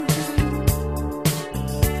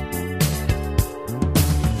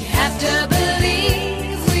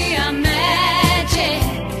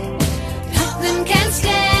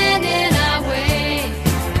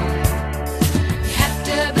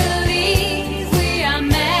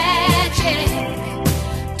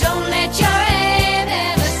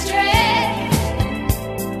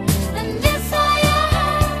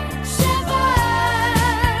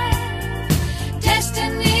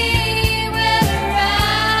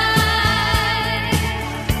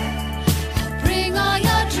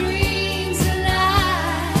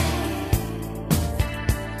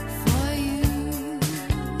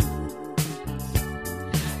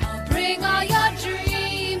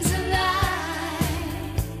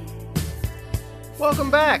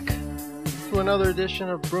Welcome back to another edition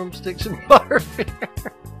of Broomsticks and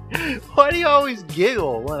Butterbeer. Why do you always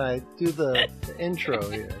giggle when I do the intro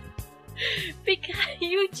here? Because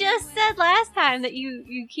you just said last time that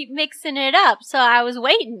you keep mixing it up, so I was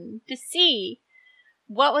waiting to see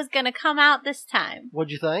what was going to come out this time.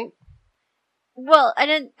 What'd you think? Well,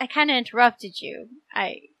 I kind of interrupted you.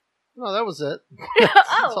 No, that was it.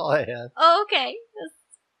 That's all I had. Oh, okay. That's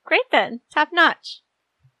great then. Top notch.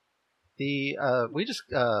 We just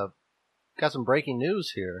got some breaking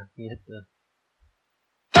news here. You hit the...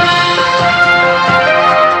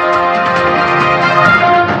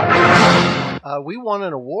 we won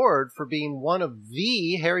an award for being one of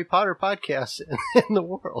the Harry Potter podcasts in the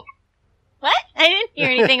world. What? I didn't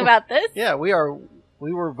hear anything about this. Yeah, we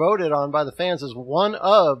were voted on by the fans as one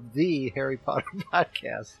of the Harry Potter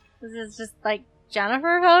podcasts. This is just like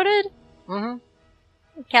Jennifer voted?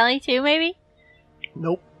 Mm-hmm. Kelly too, maybe?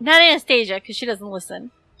 Nope. Not Anastasia, because she doesn't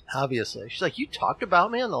listen. Obviously. She's like, you talked about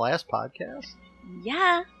me on the last podcast?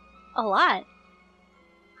 Yeah, a lot.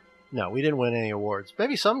 No, we didn't win any awards.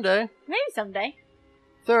 Maybe someday. Maybe someday.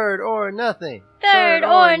 Third or nothing. Third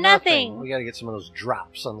or nothing. We got to get some of those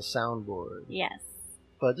drops on the soundboard. Yes.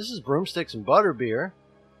 But this is Broomsticks and Butterbeer,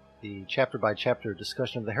 the chapter-by-chapter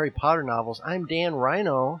discussion of the Harry Potter novels. I'm Dan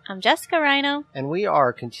Rhino. I'm Jessica Rhino. And we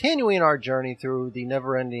are continuing our journey through the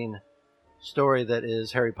never-ending story that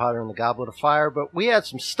is Harry Potter and the Goblet of Fire. But we had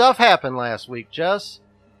some stuff happen last week, Jess.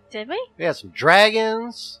 Did we? We had some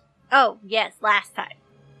dragons. Oh, yes, last time.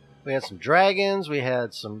 We had some dragons. We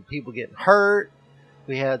had some people getting hurt.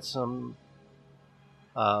 We had some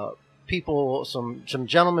people, some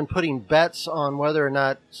gentlemen putting bets on whether or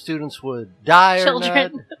not students would die or not.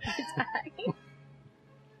 Children die.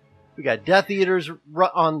 We got Death Eaters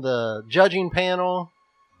on the judging panel.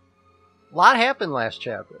 A lot happened last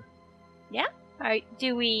chapter. Yeah? All right.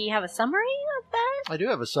 Do we have a summary of that? I do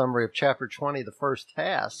have a summary of Chapter 20, the first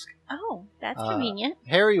task. Oh, that's convenient.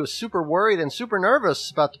 Harry was super worried and super nervous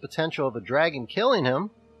about the potential of a dragon killing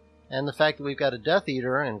him, and the fact that we've got a Death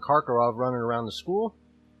Eater and Karkaroff running around the school.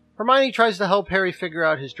 Hermione tries to help Harry figure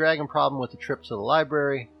out his dragon problem with the trip to the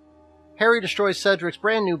library. Harry destroys Cedric's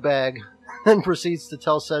brand new bag, and proceeds to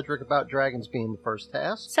tell Cedric about dragons being the first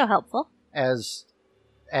task. So helpful.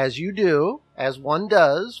 As you do, as one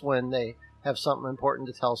does when they have something important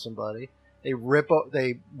to tell somebody. They rip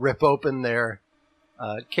open their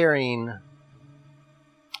carrying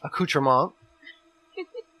accoutrement,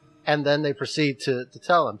 and then they proceed to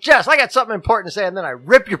tell him, Jess, I got something important to say, and then I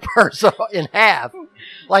rip your purse in half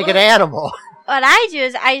like an animal. What I do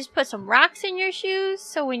is I just put some rocks in your shoes,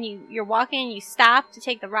 so when you're walking, you stop to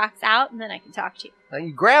take the rocks out, and then I can talk to you. Now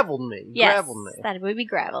you gravelled me. Yes, that would be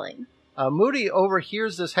graveling. Moody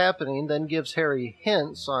overhears this happening, then gives Harry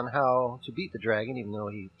hints on how to beat the dragon, even though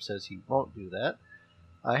he says he won't do that.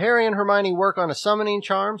 Harry and Hermione work on a summoning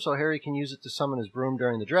charm, so Harry can use it to summon his broom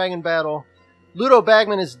during the dragon battle. Ludo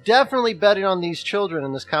Bagman is definitely betting on these children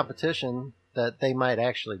in this competition that they might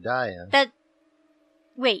actually die in.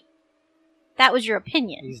 Wait. That was your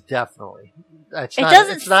opinion. He's definitely. It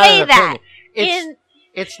doesn't say that.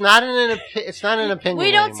 It's not an opinion.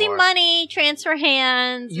 We don't anymore. see money transfer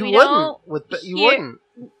hands. You wouldn't.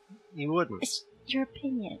 It's your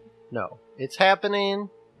opinion. No, it's happening.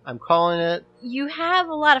 I'm calling it. You have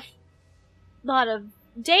a lot of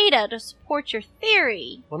data to support your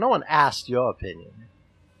theory. Well, no one asked your opinion.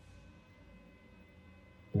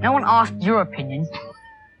 No one asked your opinion.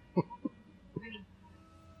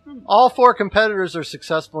 All four competitors are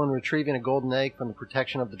successful in retrieving a golden egg from the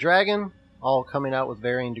protection of the dragon, all coming out with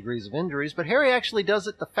varying degrees of injuries, but Harry actually does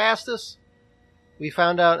it the fastest. We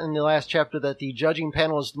found out in the last chapter that the judging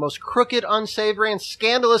panel is the most crooked, unsavory, and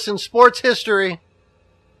scandalous in sports history.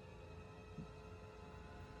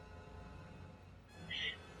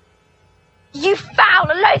 You foul,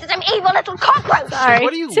 loathsome, evil little cockroach! Sorry,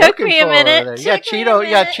 what are you took looking me a for minute. over there?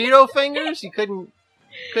 You got Cheeto fingers? You couldn't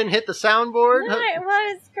hit the soundboard? No,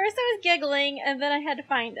 first I was giggling, and then I had to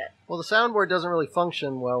find it. Well, the soundboard doesn't really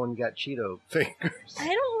function well when you got Cheeto fingers. I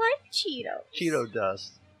don't like Cheetos. Cheeto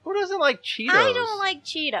dust. Who doesn't like Cheetos? I don't like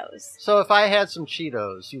Cheetos. So if I had some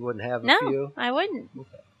Cheetos, you wouldn't have a few? No, I wouldn't.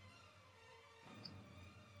 Okay.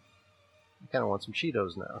 I kind of want some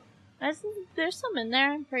Cheetos now. There's some in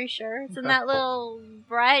there, I'm pretty sure. It's in that little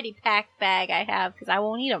variety pack bag I have, because I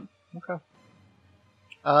won't eat them. Okay.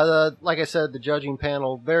 Like I said, the judging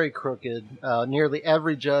panel, very crooked. Nearly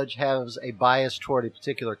every judge has a bias toward a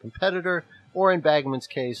particular competitor, or in Bagman's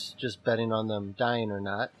case, just betting on them dying or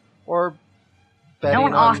not. Or betting no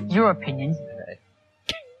one asked your opinion. Okay.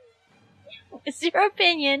 It's your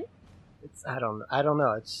opinion. I don't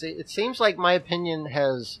know. It seems like my opinion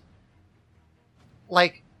has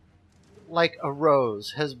like a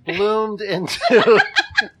rose, has bloomed into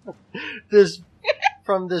this,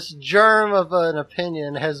 from this germ of an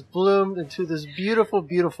opinion, has bloomed into this beautiful,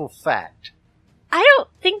 beautiful fact. I don't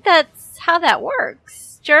think that's how that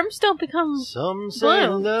works. Germs don't become Some say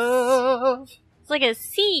blooms. love. It's like a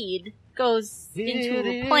seed goes into It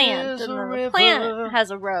a plant, is and a then the river. plant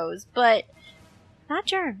has a rose, but not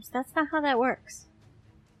germs. That's not how that works.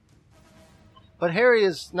 But Harry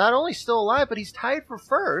is not only still alive, but he's tied for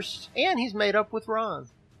first, and he's made up with Ron.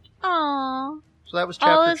 Aww. So that was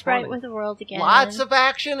chapter All is 20. right with the world again. Lots of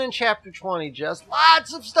action in chapter 20, Jess.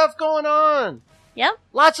 Lots of stuff going on. Yep.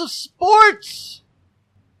 Lots of sports.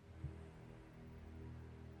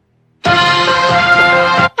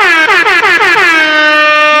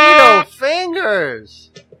 Neato fingers.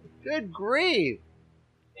 Good grief.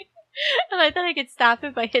 And I thought I could stop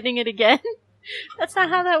it by hitting it again. That's not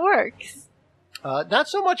how that works. Not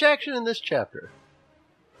so much action in this chapter.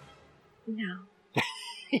 No.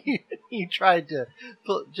 You tried to,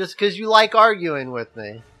 just because you like arguing with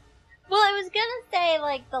me. Well, I was gonna say,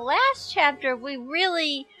 like, the last chapter,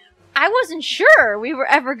 I wasn't sure we were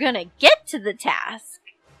ever gonna get to the task.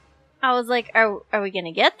 I was like, are we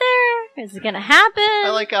gonna get there? Is it gonna happen? I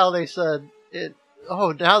like how they said it.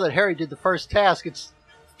 Oh, now that Harry did the first task, it's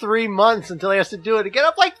 3 months until he has to do it again.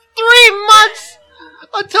 I'm like, 3 months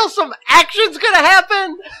until some action's gonna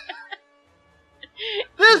happen.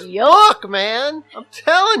 This book, man, I'm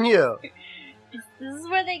telling you. This is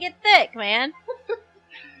where they get thick, man.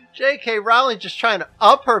 J.K. Rowling just trying to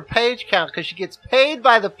up her page count because she gets paid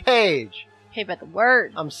by the page. Hey, but the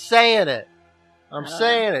word. I'm saying it. I'm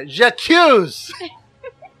saying it. J'accuse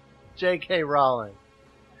J.K. Rowling.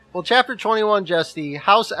 Well, chapter 21, Jess, the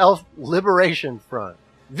House Elf Liberation Front.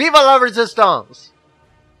 Viva la Resistance!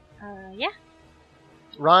 Yeah.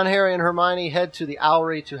 Ron, Harry, and Hermione head to the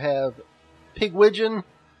Owlery to have Pigwidgeon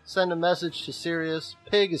send a message to Sirius.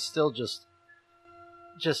 Pig is still just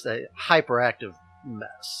a hyperactive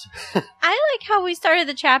mess. I like how we started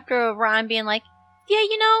the chapter of Ron being like, yeah,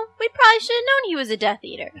 we probably should have known he was a Death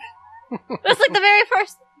Eater. That's like the very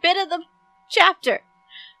first bit of the chapter.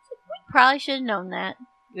 We probably should have known that.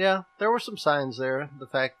 Yeah, there were some signs there. The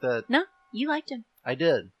fact that... No, you liked him. I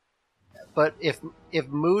did. But if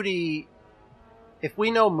Moody... If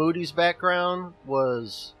we know Moody's background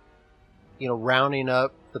was, rounding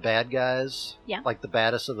up the bad guys, yeah, like the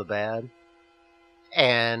baddest of the bad,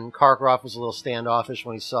 and Karkaroff was a little standoffish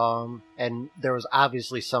when he saw him, and there was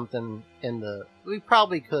obviously something we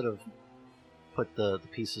probably could have put the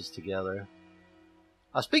pieces together.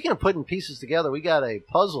 Speaking of putting pieces together, we got a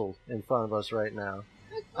puzzle in front of us right now.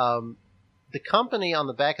 The company on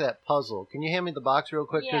the back of that puzzle, can you hand me the box real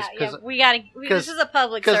quick? Yeah, we gotta, this is a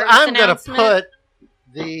public service because I'm going to announcement. put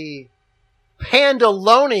the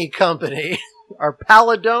Pandaloni Company, or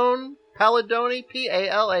Paladoni, Paladone,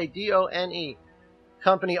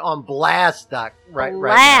 company on blast. Right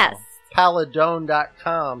now.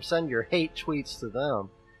 Paladone.com. Send your hate tweets to them.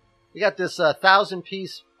 You got this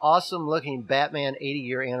 1,000-piece, awesome-looking Batman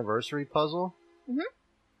 80-year anniversary puzzle.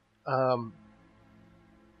 Mm-hmm.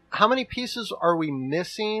 How many pieces are we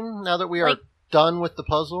missing now that we are done with the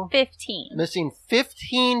puzzle? 15. Missing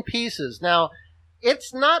 15 pieces. Now,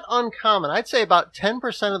 it's not uncommon. I'd say about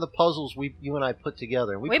 10% of the puzzles you and I put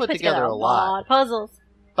together. We put together a lot of puzzles.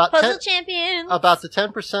 About Puzzle champions. About the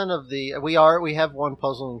 10% of the... We have won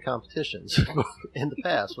puzzling competitions in the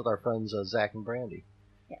past with our friends Zach and Brandy.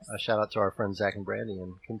 Yes. Shout out to our friends Zach and Brandy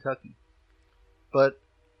in Kentucky. But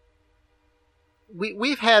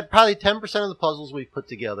we've had probably 10% of the puzzles we've put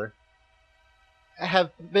together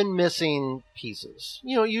have been missing pieces.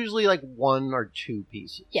 Usually like 1 or 2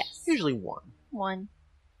 pieces. Yes. Usually 1. 1.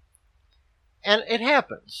 And it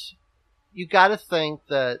happens. You got to think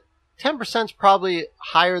that 10% is probably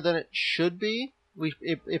higher than it should be.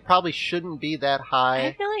 It probably shouldn't be that high.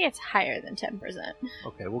 I feel like it's higher than 10%.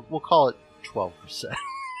 Okay, we'll call it 12%.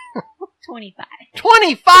 25.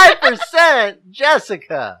 25%,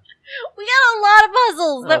 Jessica. We got a lot of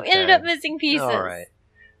puzzles that Okay. ended up missing pieces. All right.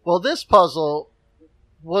 Well, this puzzle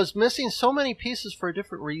was missing so many pieces for a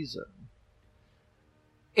different reason.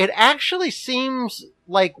 It actually seems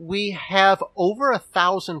like we have over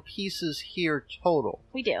 1,000 pieces here total.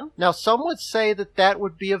 We do. Now, some would say that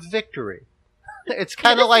would be a victory. It's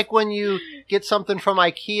kind of like when you get something from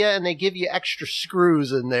IKEA and they give you extra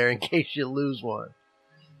screws in there in case you lose one.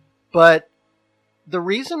 But the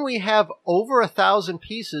reason we have over 1,000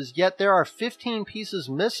 pieces, yet there are 15 pieces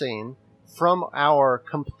missing from our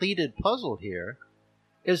completed puzzle here,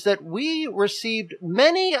 is that we received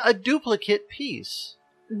many a duplicate piece.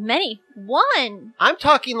 Many. 1. I'm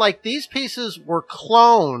talking like these pieces were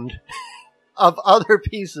cloned of other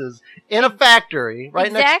pieces in a factory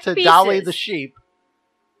right next to Exact Dolly pieces. the sheep.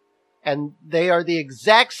 And they are the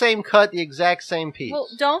exact same cut, the exact same piece. Well,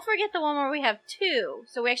 don't forget the one where we have 2.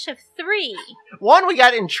 So we actually have 3 One we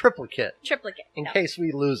got in triplicate triplicate. in Yep. case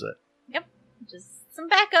we lose it. Yep. Just some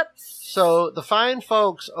backups. So the fine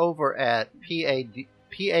folks over at Paladone,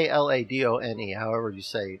 however you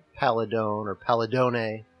say Paladone or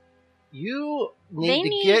Paladone, you They need to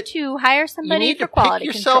need get to hire you somebody need for to quality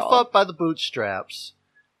pick yourself control. up by the bootstraps.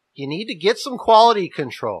 You need to get some quality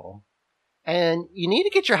control, and you need to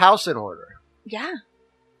get your house in order Yeah.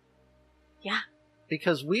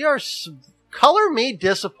 because we are color me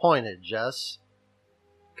disappointed, Jess.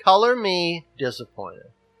 Color me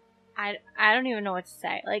disappointed. I don't even know what to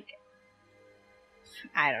say. Like,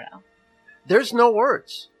 I don't know. There's no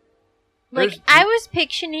words. Like, There's- I was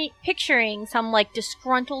picturing some, like,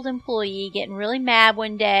 disgruntled employee getting really mad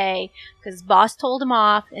one day because his boss told him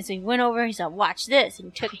off. And so he went over and he said, watch this.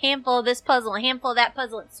 And he took a handful of this puzzle, a handful of that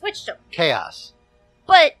puzzle, and switched them. Chaos.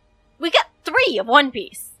 But we got 3 of one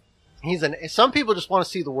piece. Some people just want to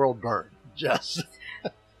see the world burn. Just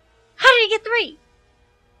How did he get 3?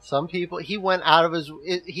 some people. He went out of his.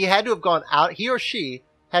 He had to have gone out. He or she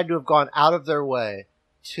had to have gone out of their way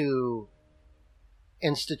to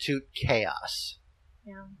institute chaos.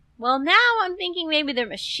 Yeah. Well, now I'm thinking maybe their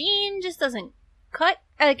machine just doesn't cut.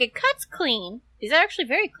 Like, it cuts clean. These are actually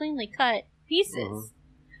very cleanly cut pieces. Mhm.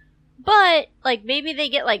 But, like, maybe they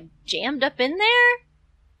get, like, jammed up in there,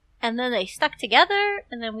 and then they stuck together,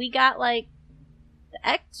 and then we got, like,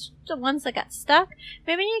 the ones that got stuck.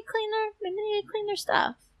 Maybe they need to clean their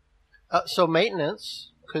stuff. So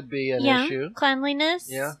maintenance could be an issue. Cleanliness.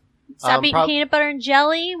 Yeah. Stop eating peanut butter and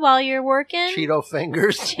jelly while you're working. Cheeto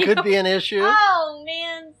fingers could be an issue. Oh,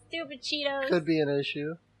 man. Stupid Cheetos. Could be an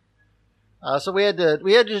issue. So we had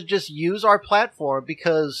to just use our platform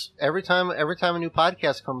because every time a new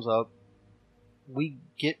podcast comes up, we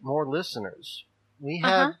get more listeners. We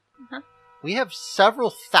have several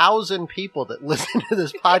thousand people that listen to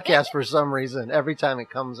this podcast for some reason every time it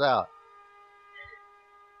comes out.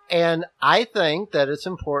 And I think that it's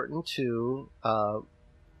important to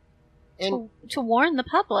warn the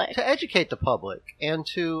public. to educate the public and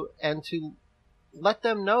to let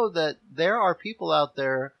them know that there are people out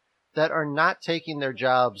there that are not taking their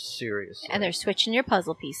jobs seriously. And they're switching your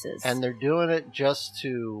puzzle pieces. And they're doing it just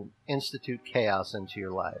to institute chaos into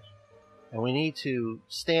your life. And we need to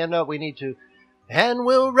stand up. And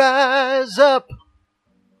we'll rise up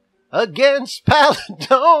against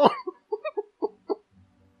Paladone.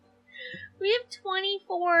 We have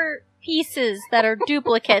 24 pieces that are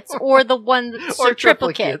duplicates or the ones that are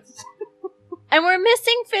triplicates. And we're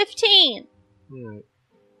missing 15. Right.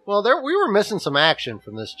 Well, we were missing some action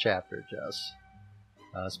from this chapter, Jess.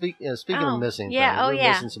 Speaking of missing things, we're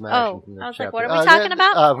missing some action from this chapter. I was like, what are we talking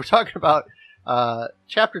about? We're talking about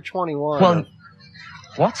chapter 21 of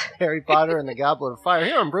What? Harry Potter and the Goblet of Fire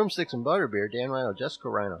here on Broomsticks and Butterbeer. Dan Rhino, Jessica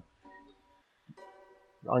Rhino.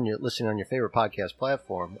 Listening on your favorite podcast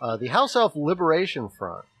platform. The House Elf Liberation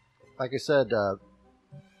Front. Like I said,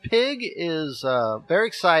 Pig is very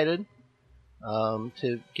excited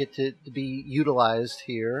to get to be utilized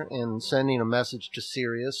here in sending a message to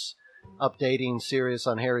Sirius, updating Sirius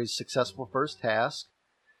on Harry's successful first task.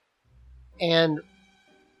 And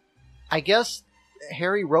I guess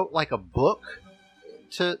Harry wrote like a book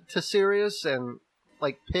to Sirius, and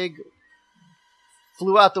like Pig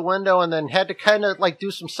flew out the window and then had to kind of like do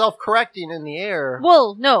some self-correcting in the air.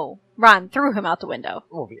 Well, no. Ron threw him out the window.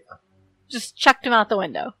 Oh, yeah. Just chucked him out the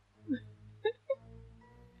window.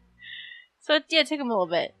 So it took him a little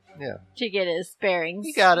bit to get his bearings.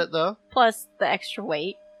 He got it, though. Plus the extra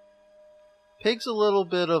weight. Pig's a little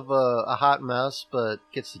bit of a hot mess, but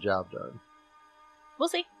gets the job done. We'll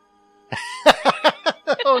see.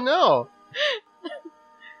 Oh, no.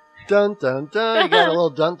 Dun, dun, dun. You got a little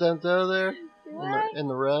dun, dun, dun there? In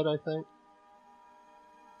the red, I think.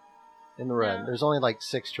 In the red. No. There's only like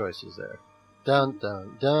 6 choices there. Dun,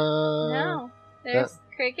 dun, dun. No. There's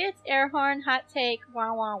crickets, air horn, hot take,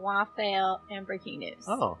 wah wah wah, fail, and breaking news.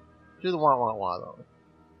 Oh. Do the wah, wah, wah, though.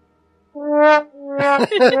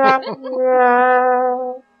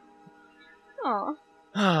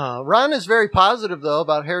 Aw. Ron is very positive, though,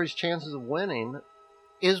 about Harry's chances of winning.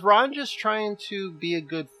 Is Ron just trying to be a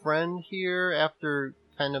good friend here after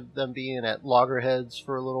kind of them being at loggerheads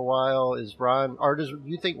for a little while? Do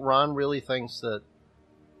you think Ron really thinks that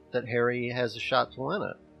Harry has a shot to win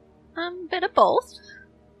it? Bit of both.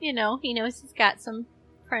 You know, he knows he's got some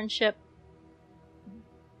friendship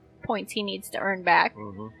points he needs to earn back.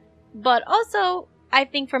 Mm-hmm. But also, I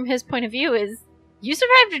think from his point of view is, you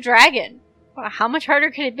survived a dragon. Well, how much harder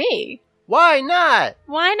could it be? Why not?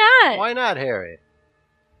 Why not? Why not, Harry?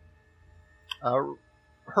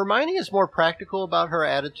 Hermione is more practical about her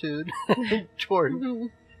attitude toward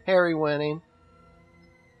Harry winning.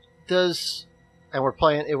 And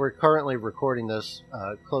we're currently recording this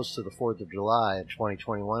close to the 4th of July in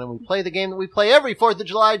 2021, and we play the game that we play every 4th of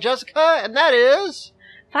July, Jessica, and that is...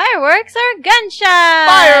 Fireworks or gunshots?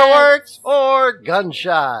 Fireworks or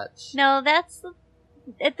gunshots. No,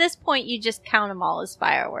 at this point, you just count them all as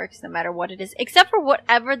fireworks, no matter what it is. Except for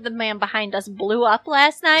whatever the man behind us blew up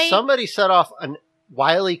last night. Somebody set off an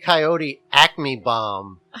Wile E. Coyote Acme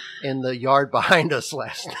bomb in the yard behind us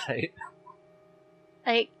last night.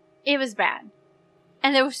 Like, it was bad.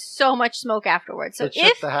 And there was so much smoke afterwards. So it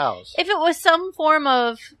shook the house. If it was some form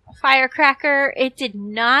of firecracker, it did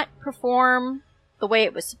not perform the way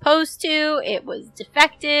it was supposed to. It was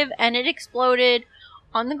defective, and it exploded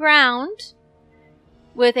on the ground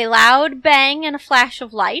with a loud bang and a flash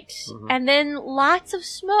of light, and then lots of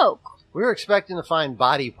smoke. We were expecting to find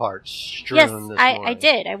body parts strewn yes, this morning. I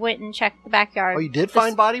did. I went and checked the backyard. Oh, you did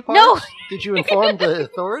find body parts? No. Did you inform the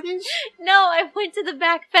authorities? No, I went to the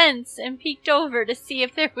back fence and peeked over to see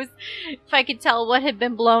if I could tell what had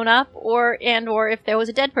been blown up, or if there was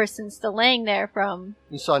a dead person still laying there from...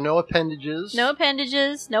 You saw no appendages? No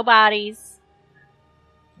appendages, no bodies.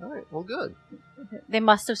 All right, well, good. They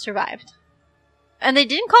must have survived. And they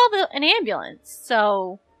didn't call an ambulance,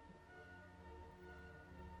 so...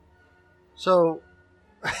 So...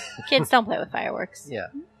 Kids, don't play with fireworks. Yeah.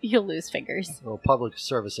 You'll lose fingers. A little public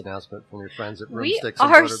service announcement from your friends at We Broomsticks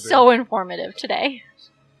and are Butterbeer. so informative today.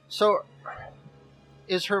 So,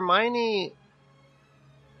 is Hermione...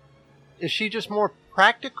 Is she just more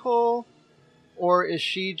practical, or is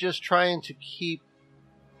she just trying to keep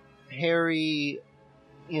Harry,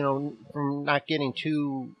 from not getting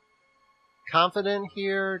too confident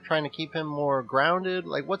here, trying to keep him more grounded?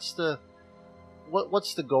 Like, what's the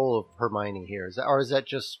goal of Hermione here? Is that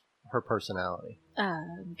just her personality?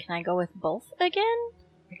 Can I go with both again?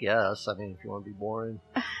 Yes. I mean, if you want to be boring.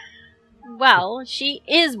 Well, she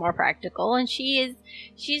is more practical, and she's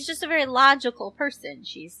just a very logical person.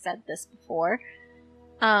 She's said this before.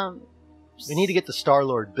 We need to get the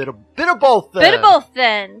Star-Lord bit of both then. Bit of both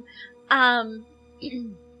then.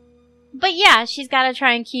 But yeah, she's got to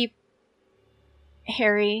try and keep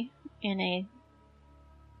Harry in a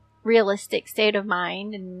realistic state of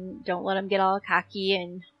mind, and don't let him get all cocky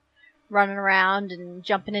and running around and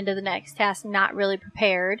jumping into the next task not really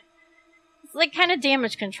prepared. It's like kind of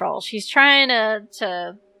damage control. She's trying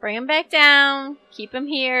to bring him back down, keep him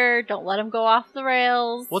here, don't let him go off the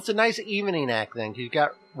rails. Well, it's a nice evening act then, because you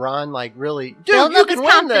got Ron really, dude, building you up can his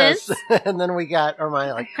win confidence. this. And then we got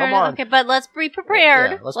Hermione like, come on. Okay, but let's be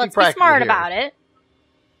prepared. Yeah, let's be be practical smart here. about it.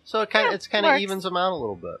 So it kind of works. evens them out a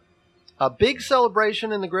little bit. A big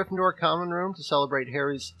celebration in the Gryffindor common room to celebrate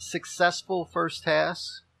Harry's successful first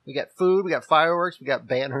task. We got food, we got fireworks, we got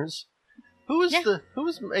banners. Who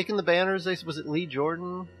was making the banners? Was it Lee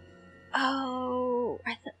Jordan? Oh,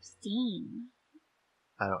 I thought it was Dean.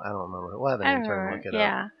 I don't remember. We'll have an intern look it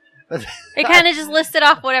yeah. up. It kind of just listed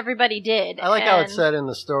off what everybody did. I like how it said in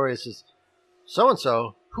the story, it says,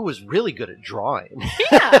 so-and-so, who was really good at drawing.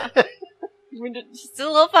 Yeah. Just a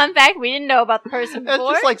little fun fact, we didn't know about the person It's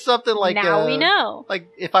before. just like something like... now we know. Like,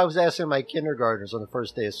 if I was asking my kindergartners on the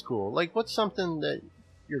first day of school, like, what's something that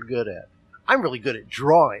you're good at? I'm really good at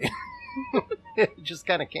drawing. It just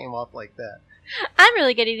kind of came off like that. I'm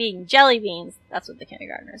really good at eating jelly beans. That's what the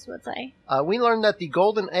kindergartners would say. We learned that the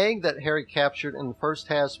golden egg that Harry captured in the first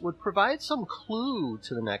task would provide some clue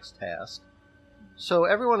to the next task. So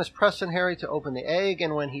everyone is pressing Harry to open the egg,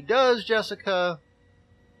 and when he does, Jessica,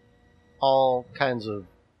 all kinds of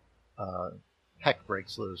heck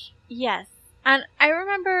breaks loose. Yes. And I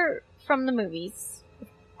remember from the movies, of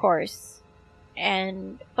course,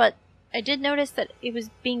 but I did notice that it was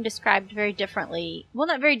being described very differently. Well,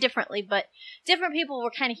 not very differently, but different people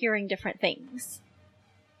were kind of hearing different things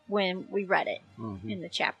when we read it in the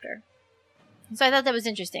chapter. So I thought that was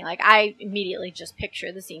interesting. Like, I immediately just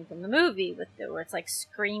picture the scene from the movie where it's like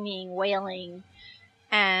screaming, wailing,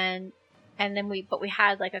 and then we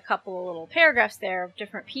had like a couple of little paragraphs there of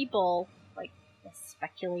different people like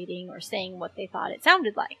speculating or saying what they thought it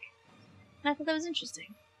sounded like. And I thought that was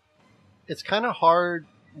interesting. It's kind of hard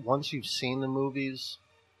once you've seen the movies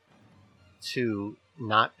to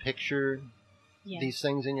not picture these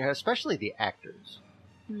things in your head, especially the actors.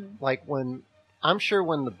 Like I'm sure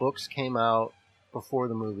when the books came out before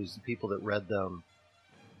the movies, the people that read them,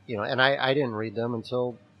 and I didn't read them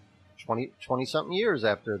until 20 something years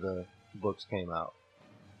after the books came out.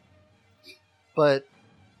 But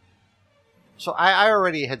So I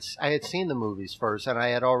already had seen the movies first, and I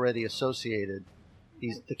had already associated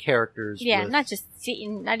the characters. Yeah, with, not just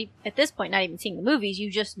seeing, at this point, not even seeing the movies.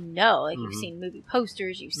 You just know, like you've Mhm. seen movie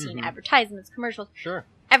posters, you've seen Mhm. advertisements, commercials. Sure.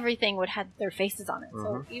 Everything would have their faces on it. Mhm.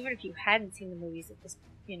 So even if you hadn't seen the movies at this,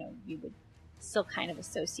 you would still kind of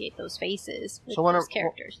associate those faces with So when those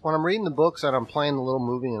characters. When I'm reading the books and I'm playing the little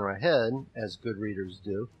movie in my head, as good readers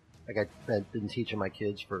do, like I've been teaching my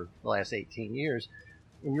kids for the last 18 years,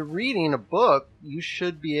 when you're reading a book, you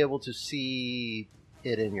should be able to see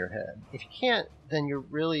it in your head. If you can't, then you're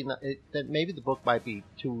really not. Then maybe the book might be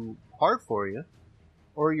too hard for you,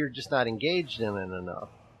 or you're just not engaged in it enough.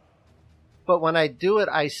 But when I do it,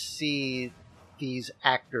 I see these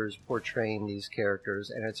actors portraying these characters,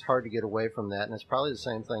 and it's hard to get away from that. And it's probably the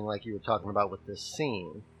same thing like you were talking about with this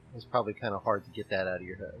scene. It's probably kind of hard to get that out of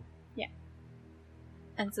your head. Yeah.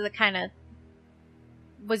 And so the kind of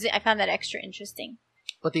I found that extra interesting.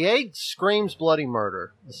 But the egg screams bloody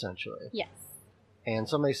murder, essentially. Yes. And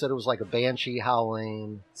somebody said it was like a banshee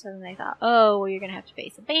howling, So then they thought, oh, well, you're going to have to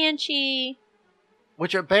face a banshee.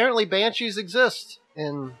 which apparently banshees exist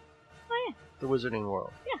in Oh, the wizarding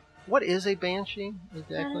world. Yeah. What is a banshee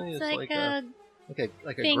exactly? It's like a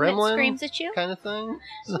thing gremlin that screams at you. kind of thing.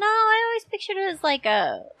 No, I always pictured it as like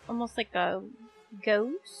almost like a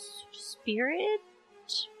ghost spirit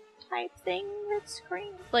type thing that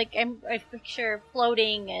screams. Like I picture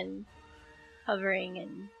floating and hovering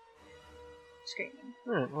and screaming.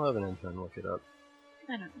 All right, we'll have an intern look it up.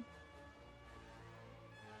 I don't know.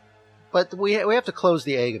 But we have to close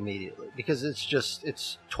the egg immediately because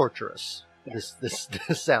it's torturous. Yeah. This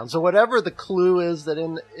sound. So whatever the clue is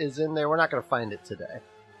is in there, we're not going to find it today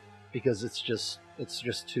because it's just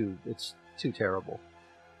too terrible.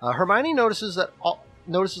 Hermione notices all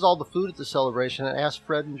the food at the celebration and asks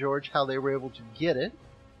Fred and George how they were able to get it,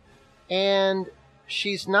 and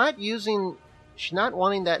she's not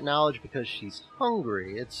wanting that knowledge because she's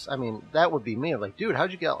hungry. That would be me. I'm like, dude,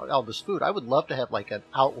 how'd you get all this food? I would love to have like an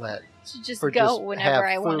outlet To just for go just whenever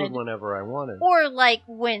have I food wanted. whenever I wanted. Or like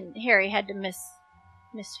when Harry had to miss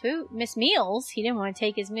meals, he didn't want to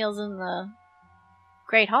take his meals in the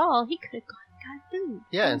Great Hall. He could have got food.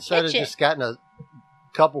 Yeah, in the instead of kitchen. just gotten a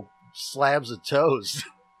couple slabs of toast.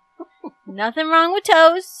 Nothing wrong with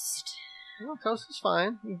toast. Well, toast is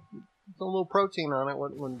fine. A little protein on it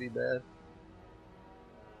wouldn't be bad.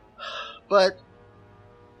 But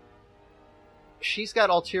she's got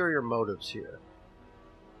ulterior motives here.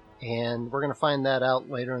 And we're going to find that out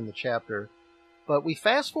later in the chapter. But we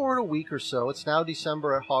fast forward a week or so. It's now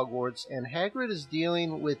December at Hogwarts, and Hagrid is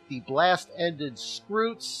dealing with the blast-ended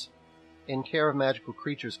Scroots in Care of Magical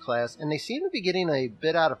Creatures class, and they seem to be getting a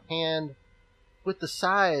bit out of hand with the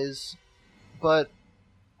size, but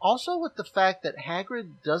also with the fact that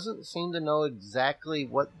Hagrid doesn't seem to know exactly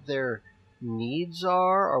what their needs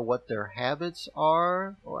are or what their habits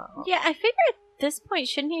are. Wow. Yeah, I figure at this point,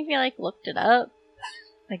 shouldn't he have looked it up?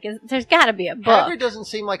 There's got to be a book. Hagrid doesn't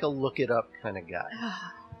seem like a look-it-up kind of guy.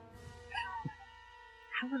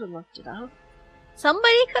 I would have looked it up.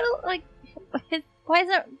 Somebody could have, why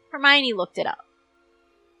hasn't Hermione looked it up?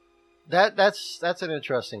 That's an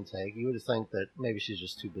interesting take. You would think that maybe she's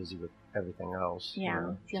just too busy with everything else.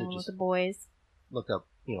 Yeah, dealing to with just the boys. look up,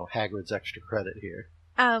 Hagrid's extra credit here.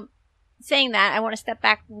 Saying that, I want to step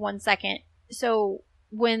back 1 second. So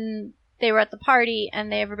when they were at the party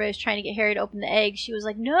and everybody was trying to get Harry to open the egg, she was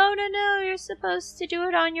like, no, you're supposed to do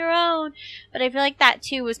it on your own. But I feel like that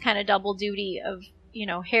too was kind of double duty of,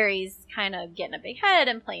 Harry's kind of getting a big head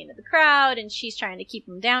and playing to the crowd, and she's trying to keep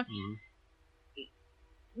him down. Mm-hmm.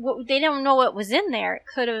 They don't know what was in there. It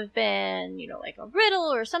could have been, like a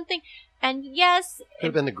riddle or something. And yes, Could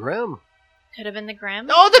have been the Grimm. could have been the Grimm.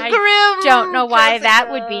 Oh, the I Grimm! don't know why Jessica,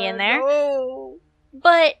 that would be in there. No.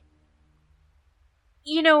 But,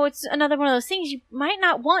 it's another one of those things you might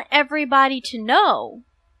not want everybody to know.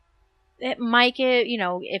 It might give,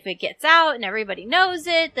 if it gets out and everybody knows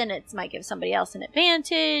it, then it might give somebody else an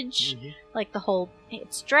advantage. Mhm. Like the whole,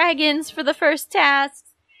 it's dragons for the first task.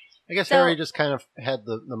 I guess So- Harry just kind of had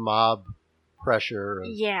the mob pressure.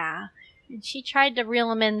 Yeah. And she tried to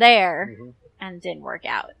reel him in there Mhm. and didn't work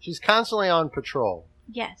out. She's constantly on patrol.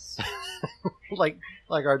 Yes. like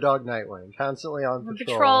our dog Nightwing. Constantly on On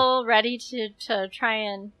patrol. patrol, ready to try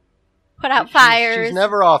and put out fires. She's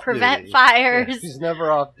never off prevent duty. fires. Yeah, she's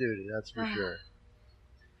never off duty, that's for sure.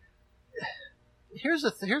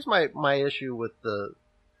 Here's my issue with the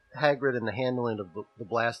Hagrid and the handling of the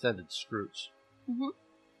blast-ended Scroots. Mhm.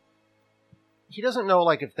 He doesn't know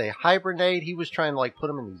if they hibernate. He was trying to put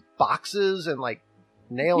them in these boxes and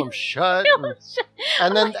nail them shut.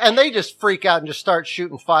 And then they just freak out and just start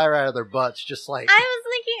shooting fire out of their butts, just I was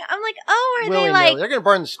thinking, I'm like, oh, are they Willy-nilly. like They're going to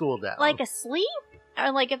burn the school down. like asleep?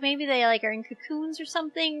 Or like if maybe they like are in cocoons or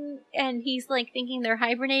something, and he's like thinking they're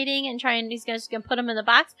hibernating and he's just gonna put them in the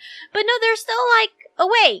box. But no, they're still like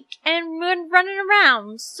awake and running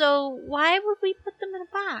around. So why would we put them in a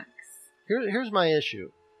box? Here's my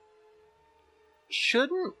issue.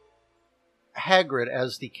 Shouldn't Hagrid,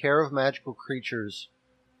 as the care of magical creatures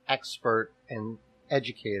expert and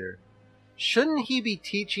educator, shouldn't he be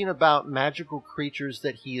teaching about magical creatures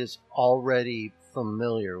that he is already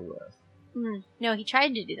familiar with? No, he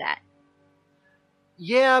tried to do that.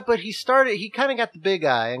 Yeah, but he kind of got the big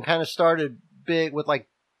eye and kind of started big with like,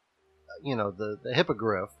 the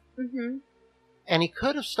hippogriff. Mm-hmm. And he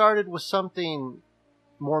could have started with something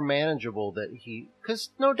more manageable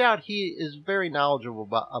because no doubt he is very knowledgeable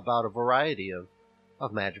about a variety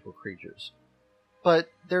of magical creatures. But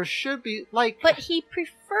there should be But he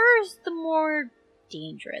prefers the more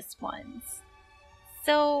dangerous ones.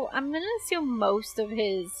 So I'm gonna assume most of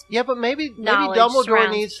his but maybe knowledge Dumbledore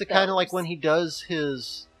surrounds needs to kind of like those. when he does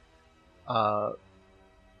his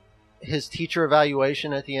teacher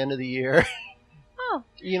evaluation at the end of the year. Oh,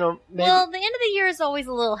 Maybe, well, the end of the year is always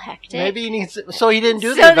a little hectic. maybe he needs. So he didn't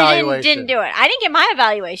do so the evaluation. Didn't do it. I didn't get my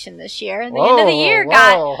evaluation this year. The Whoa, end of the year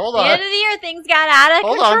hold on. the end of the year things got out of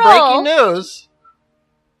Hold control. on, breaking news.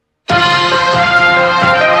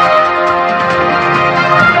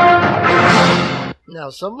 Now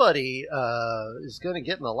somebody is going to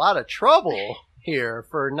get in a lot of trouble here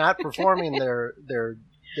for not performing their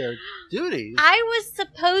duties. I was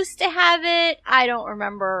supposed to have it. I don't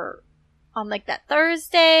remember on like that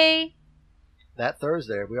Thursday. That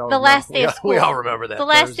Thursday, we all The remember, last day of school. We all remember that. The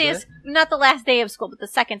last Thursday. day of not the last day of school, but the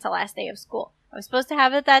second to last day of school. I was supposed to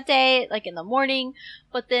have it that day, like in the morning,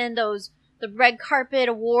 but then the red carpet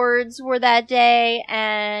awards were that day,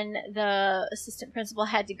 and the assistant principal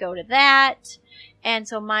had to go to that, and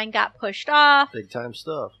so mine got pushed off. Big time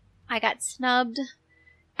stuff. I got snubbed.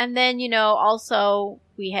 And then, also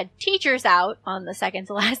we had teachers out on the second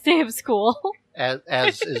to last day of school. As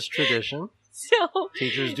is tradition. So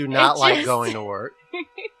Teachers do not like just- going to work.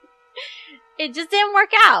 It just didn't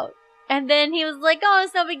work out. And then he was like, oh,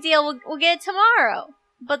 it's no big deal. We'll get it tomorrow.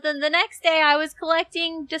 But then the next day I was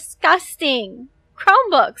collecting disgusting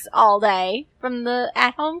Chromebooks all day from the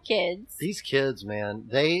at-home kids. These kids, man,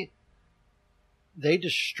 they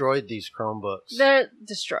destroyed these Chromebooks. They're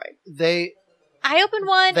destroyed. I opened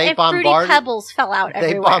one They and Fruity bombarded- Pebbles fell out They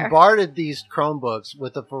everywhere. bombarded these Chromebooks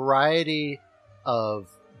with a variety of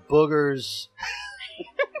boogers,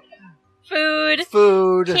 Food.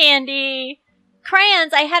 food. Candy,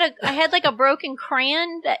 crayons. I had like a broken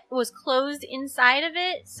crayon that was closed inside of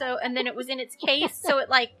it. So, and then it was in its case, so it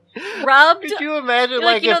like rubbed. Could you imagine,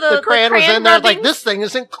 Like, if the the crayon was crayon in there, like, rubbing? this thing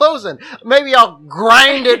isn't closing. Maybe I'll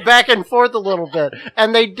grind it back and forth a little bit.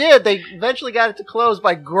 And they did. They eventually got it to close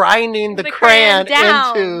by grinding the crayon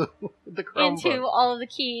down into the Chromebook. into all of the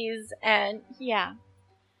keys, and yeah,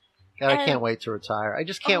 God, I and- can't wait to retire. I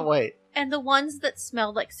just can't Oh. wait. and the ones that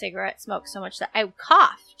smelled like cigarette smoke so much that I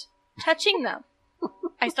coughed touching them.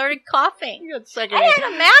 I started coughing. You got I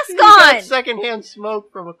had a mask you got on. secondhand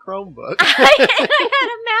smoke from a Chromebook. I had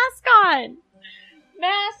a mask on.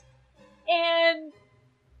 Mask and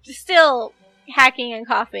still hacking and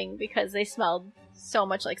coughing because they smelled so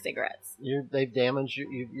much like cigarettes. They've damaged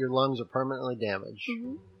your lungs are permanently damaged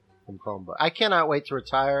Mm-hmm. from Chromebook. I cannot wait to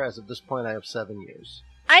retire. As of this point, I have 7 years.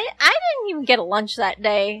 I didn't even get a lunch that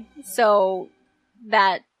day, so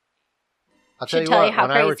that I'll tell Should you tell what, you how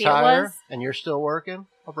when I crazy it retire was. and you're still working,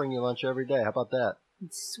 I'll bring you lunch every day. How about that?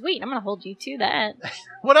 sweet. I'm gonna hold you to that.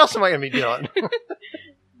 What else am I going to be doing?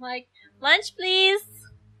 Like, lunch, please.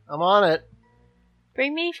 I'm on it.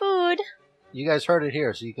 Bring me food. You guys heard it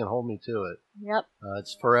here, so you can hold me to it. Yep.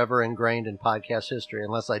 It's forever ingrained in podcast history,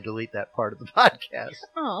 unless I delete that part of the podcast.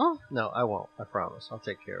 Oh, No, I won't. I promise. I'll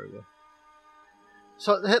take care of you.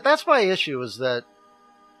 So that's my issue, is that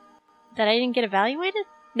that I didn't get evaluated?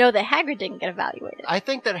 No, that Hagrid didn't get evaluated. I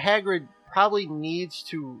think that Hagrid probably needs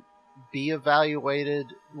to be evaluated,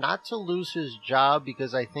 not to lose his job,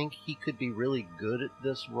 because I think he could be really good at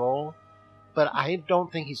this role, but I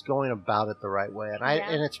don't think he's going about it the right way.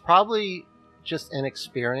 And it's probably just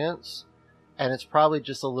inexperience, and it's probably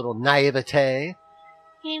just a little naivete.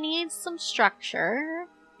 He needs some structure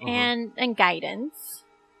Mhm. and guidance.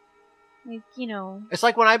 Like, It's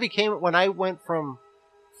like when I went from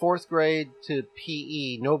 4th grade to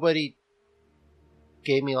PE, nobody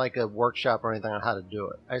gave me like a workshop or anything on how to do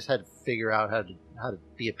it. I just had to figure out how to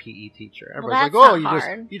be a PE teacher. Everybody's that's like, "Oh, not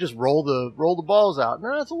hard." you just roll the balls out."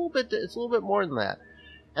 No, it's a little bit more than that.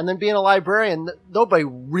 And then being a librarian, nobody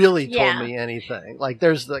really told Yeah. me anything. Like,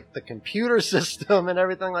 there's the computer system and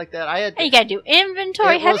everything like that. I had You gotta do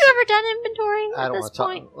inventory. It Have was- you ever done inventory I at don't this want to talk.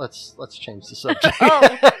 point? Let's change the subject.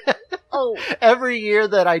 Oh. Every year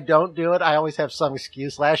that I don't do it, I always have some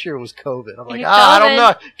excuse. Last year was COVID. I'm like, It's I don't COVID.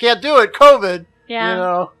 know. Can't do it. COVID. Yeah. You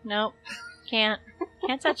know? Nope. Can't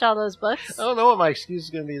touch all those books. I don't know what my excuse is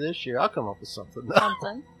going to be this year. I'll come up with something. though.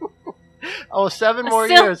 Something. Oh, 7 more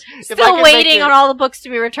Still- years. If I Still can make waiting it- on all the books to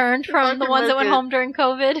be returned I from the can ones that make went it- home during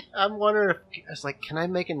COVID. I'm wondering if I was like, can I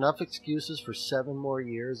make enough excuses for 7 more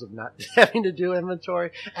years of not having to do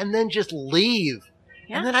inventory and then just leave?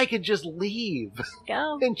 Yeah. And then I could just leave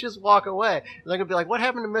Go. and just walk away. And they're going to be like, what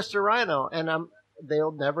happened to Mr. Rhino? And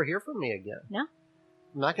they'll never hear from me again. No.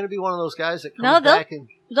 I'm not going to be one of those guys that comes No, they'll- back and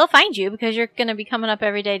They'll find you because you're going to be coming up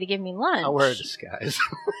every day to give me lunch. I'll wear a disguise.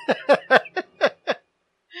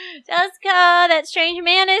 Jessica, that strange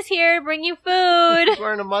man is here to bring you food. He's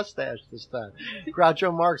wearing a mustache this time.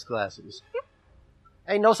 Groucho Marx glasses.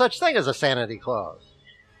 Ain't no such thing as a Santa Claus.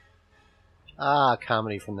 Ah,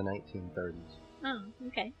 comedy from the 1930s. Oh,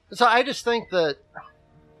 okay. So I just think that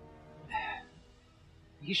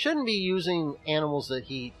he shouldn't be using animals that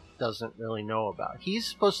he doesn't really know about. He's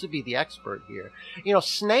supposed to be the expert here. You know,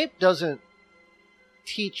 Snape doesn't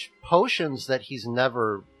teach potions that he's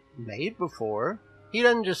never made before. He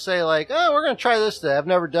doesn't just say like, oh, we're going to try this today. I've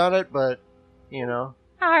never done it, but, you know.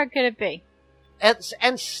 How hard could it be?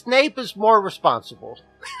 And Snape is more responsible.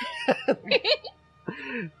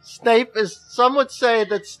 Some would say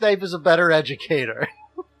that Snape is a better educator.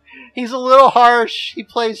 He's a little harsh. He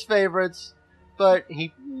plays favorites, but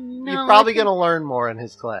you're probably going to learn more in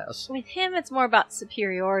his class. With him, it's more about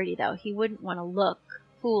superiority, though. He wouldn't want to look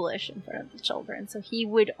foolish in front of the children, so he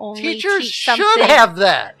would only Teachers teach should something have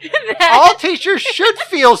that. All teachers should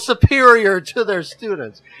feel superior to their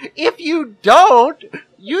students. If you don't,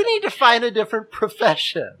 you need to find a different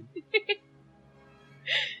profession.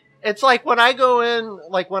 It's like when I go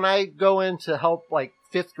in to help like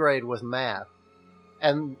 5th grade with math,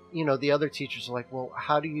 and you know the other teachers are like, well,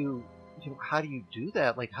 how do you do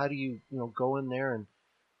that? Like, how do you go in there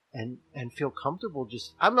and feel comfortable?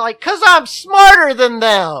 I'm like, 'cause I'm smarter than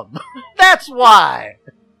them. That's why.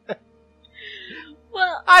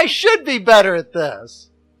 Well, I should be better at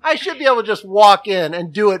this. I should be able to just walk in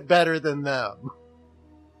and do it better than them.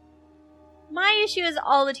 my issue is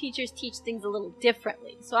all the teachers teach things a little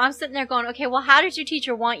differently. So I'm sitting there going, okay, well, how does your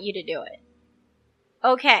teacher want you to do it?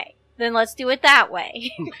 Okay, then let's do it that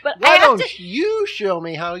way. But Why I have don't to, you show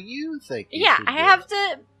me how you think you yeah, should I do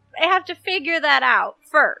it? have to figure that out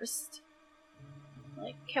first.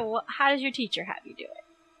 Like, okay, well, how does your teacher have you do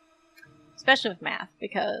it? Especially with math,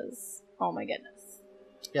 because, oh my goodness.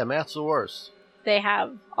 Yeah, math's the worst. They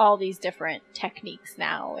have all these different techniques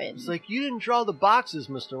now. And It's like, you didn't draw the boxes,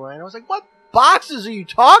 Mr. Ryan. I was like, what boxes are you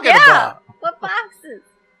talking Yeah. about? what boxes?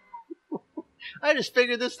 I just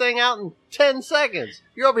figured this thing out in 10 seconds.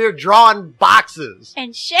 You're over here drawing boxes.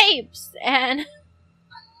 And shapes, and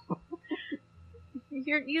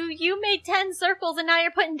you made 10 circles, and now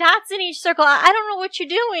you're putting dots in each circle. I don't know what you're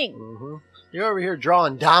doing. Mm-hmm. You're over here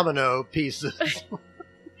drawing domino pieces.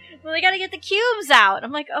 Well, they got to get the cubes out.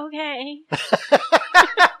 I'm like, okay.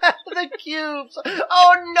 The cubes.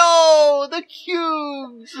 Oh no, the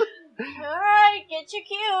cubes. All right, get your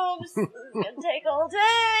cubes. This is gonna take all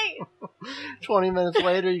day. 20 minutes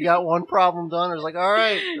later, you got one problem done. It's like, all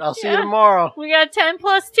right, I'll see you Yeah. tomorrow. We got 10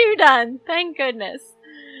 plus 2 done. Thank goodness.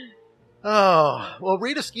 Oh, well,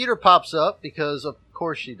 Rita Skeeter pops up because, of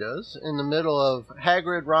course, she does, in the middle of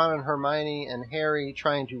Hagrid, Ron, and Hermione and Harry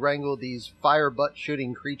trying to wrangle these fire butt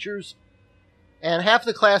shooting creatures. And half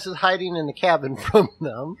the class is hiding in the cabin from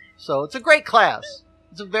them. So it's a great class.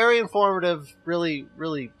 It's a very informative, really,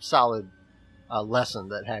 really solid lesson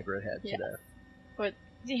that Hagrid had Yeah. today. But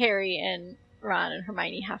Harry and Ron and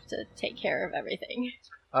Hermione have to take care of everything.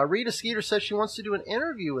 Rita Skeeter says she wants to do an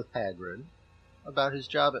interview with Hagrid about his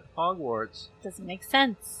job at Hogwarts. Doesn't make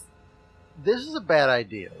sense. This is a bad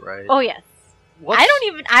idea, right? Oh, yes. I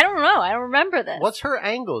don't know. I don't remember this. What's her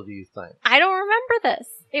angle, do you think? I don't remember this.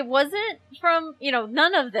 It wasn't from,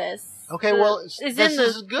 none of this. Okay, well, this in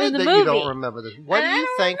is good the that movie. you don't remember this. What And do I you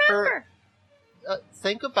don't think remember.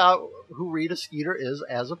 think about who Rita Skeeter is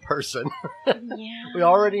as a person. Yeah. We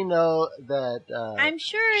already know that I'm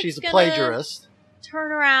sure she's it's a gonna plagiarist.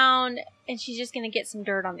 turn around and she's just gonna get some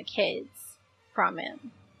dirt on the kids from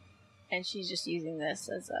him, and she's just using this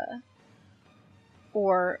as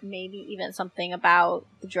or maybe even something about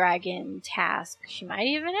the dragon task. She might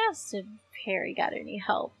even ask if Harry got any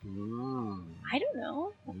help. Mm. I don't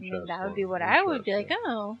know. I mean, that would Interesting. be what I would be like. Interesting.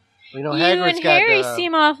 Oh, We know You Hagrid's and got Harry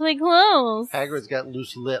seem awfully close. Hagrid's got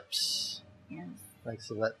loose lips. Yes. Likes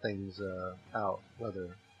to let things out,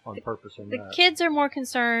 whether on purpose or The not. kids are more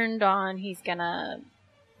concerned on he's gonna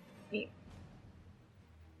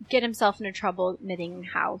get himself into trouble admitting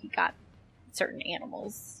how he got certain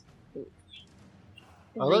animals.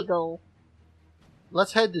 Illegal.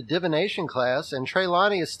 Let's head to divination class, and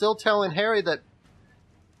Trelawney is still telling Harry that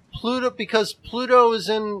because Pluto is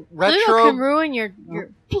in Pluto can ruin your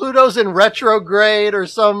Pluto's in retrograde or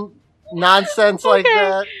some nonsense like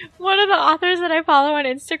that. One of the authors that I follow on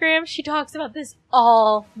Instagram, she talks about this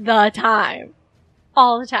all the time.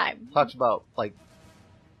 All the time. Talks about, like,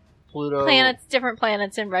 Pluto. Different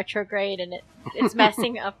planets in retrograde, and it's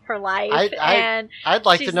messing up her life. I'd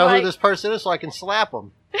like to know who this person is so I can slap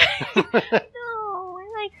him. No, I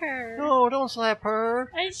like her. No, don't slap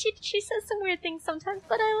her. She says some weird things sometimes,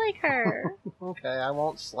 but I like her. Okay, I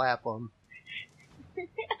won't slap him.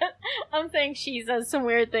 I'm saying she says some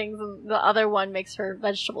weird things, and the other one makes her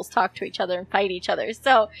vegetables talk to each other and fight each other.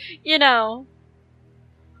 So, it's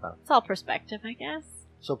all perspective, I guess.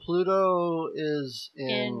 So Pluto is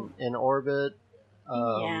in orbit.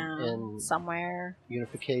 In somewhere.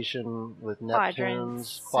 Unification with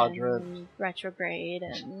Neptune's quadrant. And retrograde,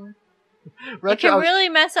 and it can really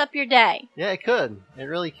mess up your day. Yeah, it could. It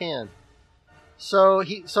really can. So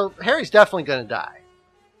Harry's definitely going to die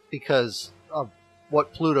because of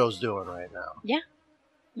what Pluto's doing right now. Yeah.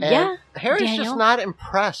 And Harry's just not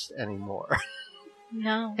impressed anymore.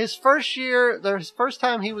 No. His first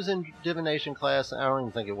time he was in divination class, I don't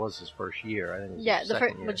even think it was his first year. I think it was his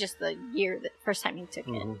second year. Just the year, the first time he took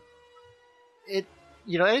it.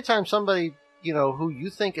 Anytime somebody, who you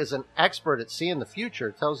think is an expert at seeing the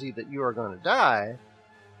future tells you that you are going to die,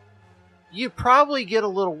 you probably get a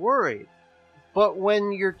little worried. But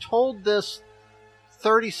when you're told this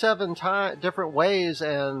 37 different ways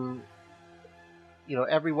and,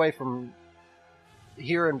 every way from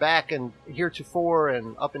here and back and heretofore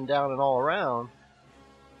and up and down and all around,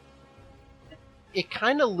 it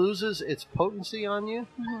kind of loses its potency on you.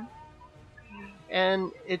 Mm-hmm.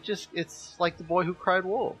 And it's like the boy who cried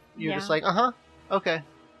wolf. You're just like, okay.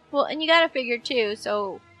 Well, and you gotta figure too,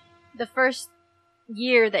 so the first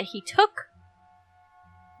year that he took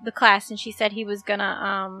the class and she said he was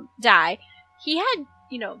gonna die, he had,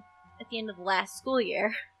 at the end of the last school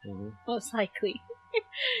year, most likely,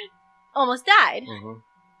 almost died. Mm-hmm.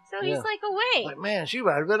 So he's like, away. Like, man, she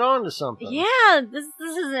might have been on to something. Yeah, this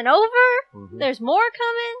isn't over. Mm-hmm. There's more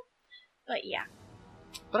coming. But yeah.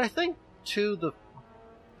 But I think, too,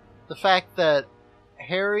 the fact that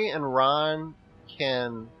Harry and Ron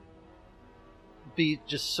can be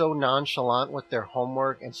just so nonchalant with their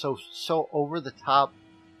homework and so over the top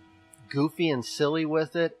goofy and silly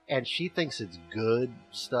with it, and she thinks it's good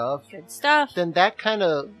stuff, then that kind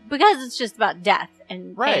of... Because it's just about death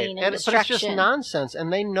and pain and destruction. But it's just nonsense,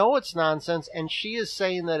 and they know it's nonsense, and she is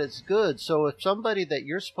saying that it's good. So if somebody that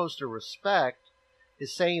you're supposed to respect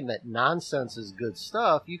is saying that nonsense is good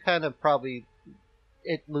stuff, you kind of probably...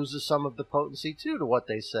 It loses some of the potency, too, to what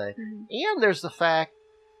they say. Mm-hmm. And there's the fact...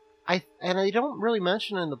 I don't really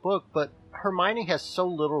mention it in the book, but Hermione has so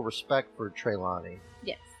little respect for Trelawney.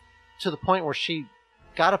 Yes. To the point where she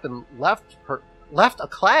got up and left a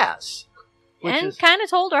class. And kind of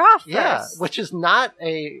told her off first. Yeah, which is not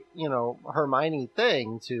a, Hermione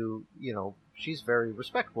thing to, she's very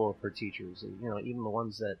respectful of her teachers. Even the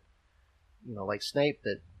ones that, like Snape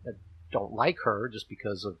that don't like her just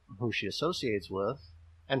because of who she associates with.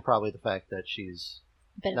 And probably the fact that she's...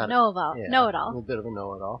 A bit of a know-it-all. A bit of a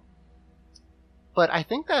know-it-all. But I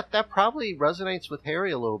think that probably resonates with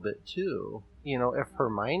Harry a little bit, too. If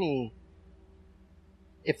Hermione...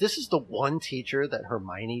 If this is the one teacher that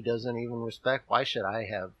Hermione doesn't even respect, why should I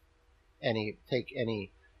take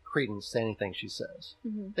any credence to anything she says?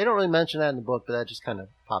 Mm-hmm. They don't really mention that in the book, but that just kind of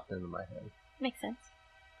popped into my head. Makes sense.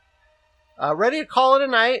 Ready to call it a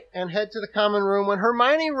night and head to the common room when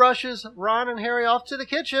Hermione rushes Ron and Harry off to the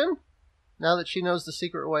kitchen, now that she knows the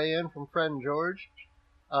secret way in from friend George.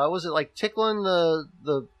 Was it like tickling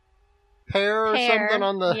the pear or something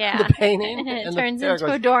on the painting? And it and turns into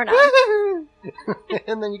a doorknob.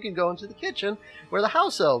 And then you can go into the kitchen where the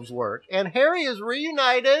house elves work. And Harry is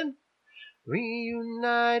reunited,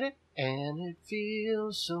 and it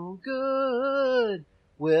feels so good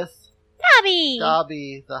with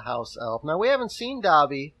Dobby, the house elf. Now, we haven't seen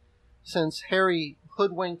Dobby since Harry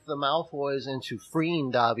hoodwinked the Malfoys into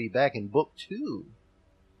freeing Dobby back in book 2,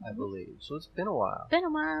 I believe. So it's been a while.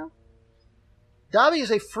 Dobby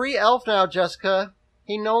is a free elf now, Jessica.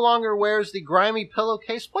 He no longer wears the grimy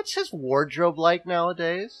pillowcase. What's his wardrobe like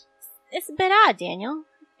nowadays? It's a bit odd, Daniel.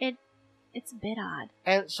 It's a bit odd.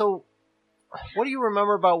 And so, what do you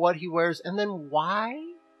remember about what he wears, and then why?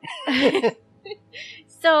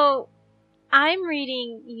 So, I'm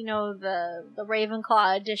reading, the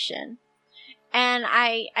Ravenclaw edition, and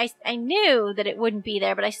I knew that it wouldn't be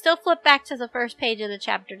there, but I still flipped back to the first page of the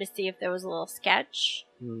chapter to see if there was a little sketch,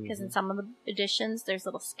 because in some of the editions there's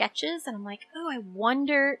little sketches, and I'm like, oh, I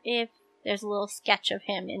wonder if there's a little sketch of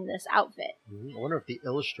him in this outfit. I wonder if the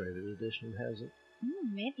illustrated edition has it.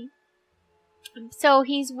 Maybe. So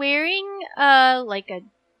he's wearing like a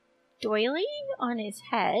doily on his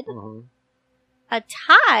head, a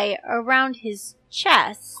tie around his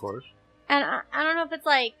chest, Of course. and I don't know if it's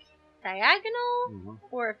like diagonal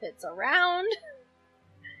or if it's around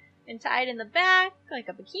and tied in the back like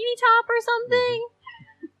a bikini top or something,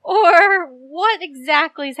 or what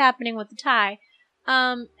exactly is happening with the tie.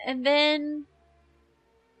 And then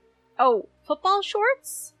football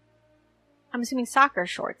shorts. I'm assuming soccer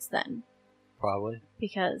shorts then. Probably.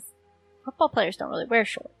 Because football players don't really wear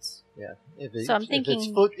shorts. Yeah. So I'm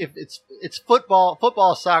thinking if it's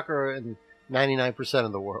football, soccer, and 99%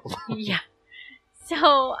 of the world. Yeah.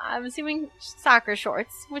 So I'm assuming soccer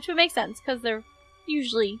shorts, which would make sense because they're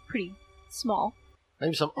usually pretty small.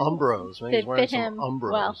 Maybe some Umbros. Maybe he's wearing some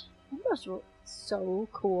Umbros. Well, Umbros were so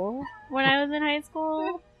cool when I was in high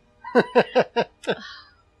school.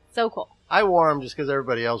 So cool. I wore them just because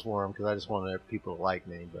everybody else wore them because I just wanted people to like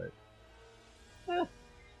me. But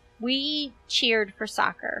we cheered for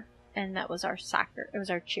soccer, and that was our soccer. It was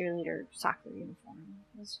our cheerleader soccer uniform.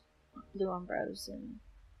 It was blue Umbros and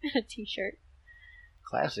a t-shirt.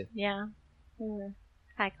 Classy. Yeah, we were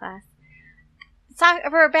high class.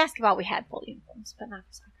 For basketball, we had full uniforms, but not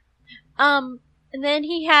for soccer. And then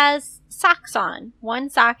he has socks on. One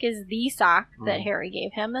sock is the sock that Harry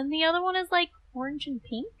gave him, and the other one is like orange and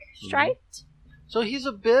pink striped. So he's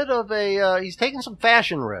a bit of a, he's taking some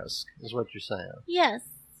fashion risk, is what you're saying. Yes.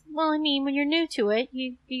 Well, I mean, when you're new to it,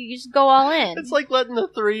 you just go all in. It's like letting the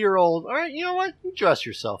 3-year-old, all right, you know what, you dress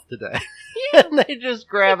yourself today. And they just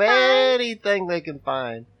grab anything they can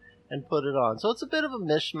find and put it on. So it's a bit of a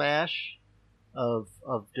mishmash of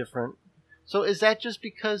different. So is that just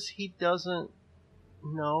because he doesn't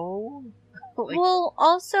know? Well,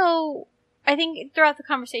 also, I think throughout the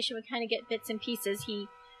conversation we kind of get bits and pieces.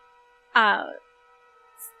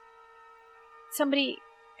 Somebody,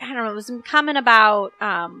 I don't know, it was a comment about,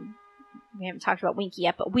 we haven't talked about Winky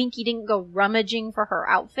yet, but Winky didn't go rummaging for her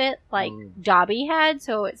outfit like Dobby had,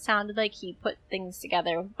 so it sounded like he put things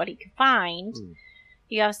together with what he could find.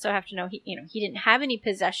 You also have to know, he didn't have any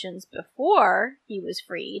possessions before he was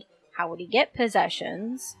freed. How would he get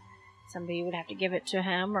possessions? Somebody would have to give it to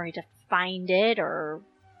him, or he'd have to find it, or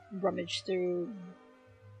rummage through,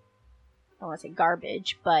 I don't want to say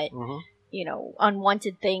garbage, but,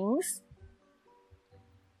 unwanted things.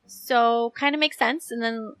 So, kind of makes sense. And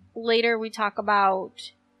then later we talk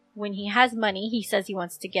about when he has money, he says he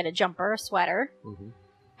wants to get a jumper, a sweater.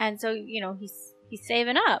 And so, he's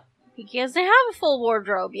saving up. He doesn't have a full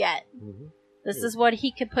wardrobe yet. This is what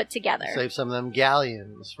he could put together. Save some of them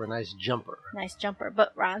galleons for a nice jumper. Nice jumper.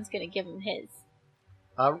 But Ron's going to give him his.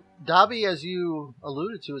 Dobby, as you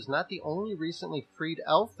alluded to, is not the only recently freed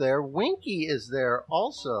elf there. Winky is there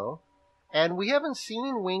also. And we haven't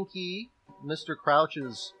seen Winky, Mr.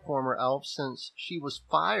 Crouch's former elf, since she was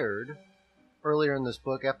fired earlier in this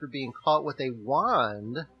book after being caught with a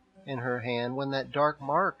wand in her hand when that dark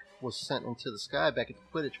mark was sent into the sky back at the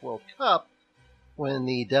Quidditch World Cup when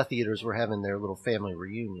the Death Eaters were having their little family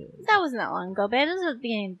reunion. That wasn't that long ago, but it was at the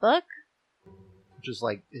beginning of the book. Which is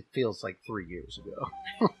like, it feels like 3 years ago.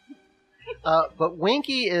 But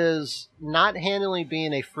Winky is not handling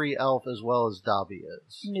being a free elf as well as Dobby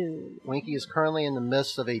is. No. Winky is currently in the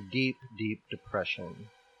midst of a deep, deep depression.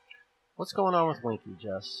 What's going on with Winky,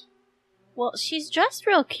 Jess? Well, she's dressed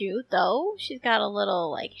real cute, though. She's got a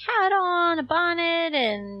little, hat on, a bonnet,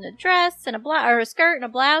 and a dress, and a skirt and a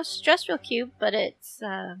blouse. She's dressed real cute, but it's,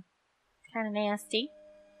 kind of nasty.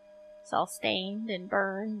 It's all stained and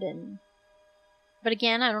burned, but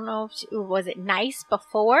again, I don't know if was it nice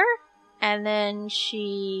before, and then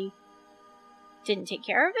she didn't take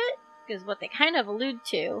care of it? Because what they kind of allude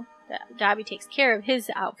to, that Dobby takes care of his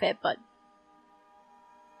outfit, but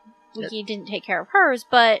Winky didn't take care of hers,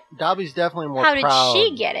 but Dobby's definitely more how proud. Did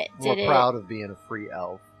she get it? Proud of being a free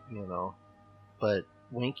elf, But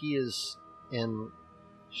Winky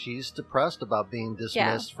she's depressed about being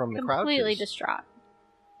dismissed from the Crouches. Completely distraught.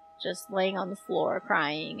 Just laying on the floor,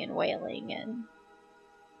 crying and wailing and...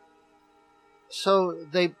 So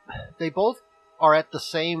they both are at the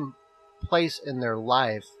same place in their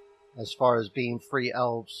life as far as being free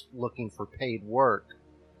elves looking for paid work.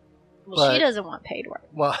 Well, she doesn't want paid work.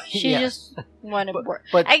 Well, She just wanted work.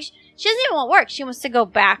 but Actually, she doesn't even want work. She wants to go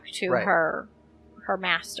back to Right. her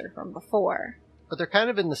master from before. But they're kind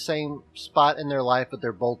of in the same spot in their life, but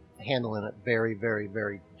they're both handling it very, very,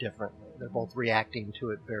 very differently. They're both reacting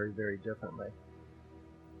to it very, very differently.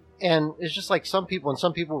 And it's just like some people, when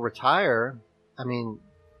some people retire, I mean,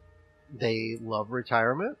 they love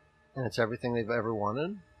retirement, and it's everything they've ever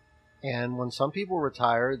wanted. And when some people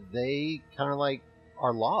retire, they kind of like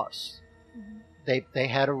are lost. They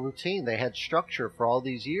had a routine, they had structure for all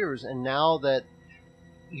these years, and now that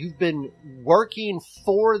you've been working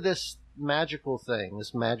for this magical thing,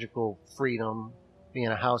 this magical freedom, being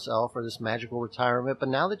a house elf, or this magical retirement, but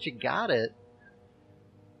now that you got it,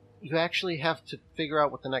 you actually have to figure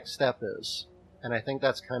out what the next step is. And I think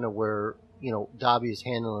that's kind of where, Dobby is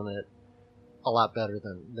handling it a lot better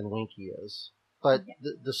than Winky is. But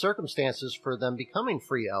the circumstances for them becoming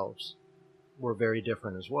free elves were very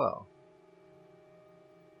different as well.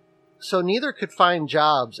 So neither could find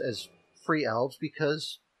jobs as free elves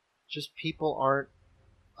because just people aren't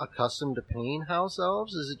accustomed to paying house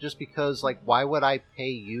elves? Is it just because, like, why would I pay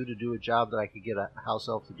you to do a job that I could get a house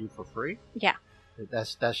elf to do for free? Yeah.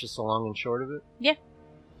 That's just the long and short of it? Yeah.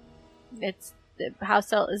 It's the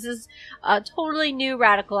house elf. This is a totally new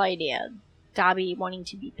radical idea. Dobby wanting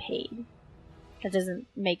to be paid. That doesn't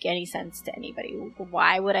make any sense to anybody.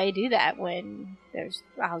 Why would I do that when there's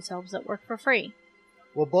house elves that work for free?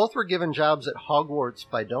 Well, both were given jobs at Hogwarts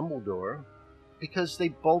by Dumbledore because they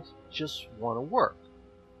both just want to work.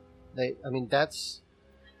 That's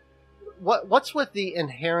what's with the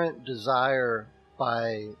inherent desire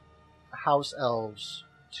by house elves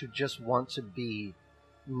to just want to be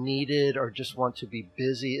needed or just want to be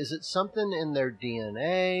busy? Is it something in their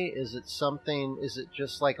DNA? Is it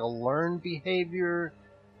just like a learned behavior?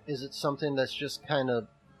 Is it something that's just kind of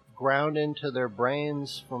ground into their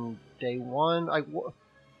brains from day one?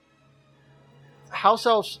 House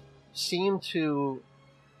elves seem to,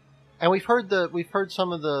 and we've heard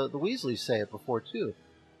some of the Weasleys say it before too.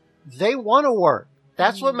 They want to work.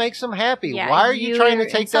 That's what makes them happy. Yeah, why are you trying to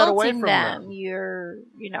take that away from them? You're,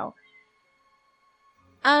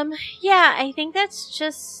 yeah, I think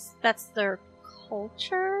that's their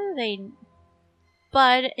culture.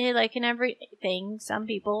 But like in everything, some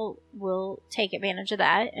people will take advantage of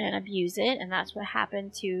that and abuse it, and that's what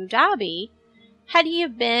happened to Dobby. Had he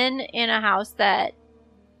have been in a house that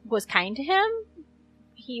was kind to him,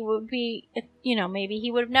 he would be, maybe he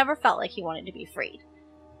would have never felt like he wanted to be freed.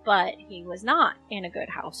 But he was not in a good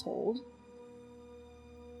household.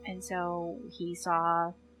 And so he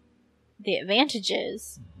saw the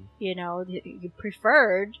advantages, he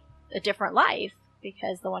preferred a different life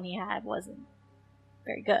because the one he had wasn't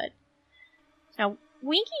very good. Now,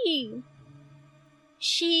 Winky,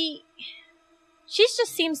 she just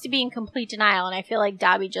seems to be in complete denial, and I feel like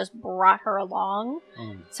Dobby just brought her along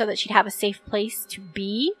so that she'd have a safe place to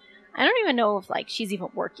be. I don't even know if, like, she's even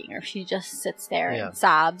working or if she just sits there and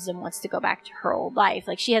sobs and wants to go back to her old life.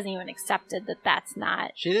 Like, she hasn't even accepted that that's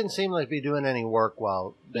not... She didn't seem like to be doing any work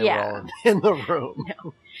while they were all in the room.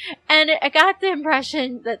 No. And I got the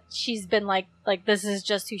impression that she's been like, this is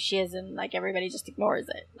just who she is, and, like, everybody just ignores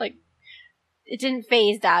it. Like, it didn't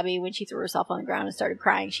faze Dobby when she threw herself on the ground and started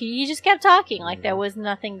crying. She just kept talking like there was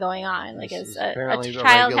nothing going on. Like, as a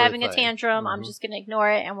child having a tantrum, I'm just going to ignore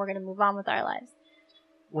it, and we're going to move on with our lives.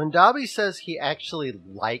 When Dobby says he actually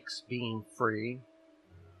likes being free,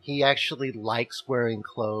 he actually likes wearing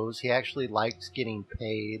clothes, he actually likes getting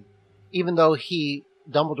paid, even though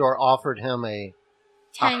Dumbledore offered him a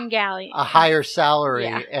 10 galleons. A higher salary,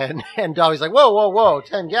 and Dobby's like, whoa,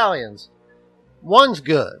 10 galleons. One's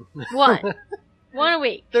good. One a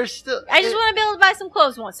week. There's still. I just want to be able to buy some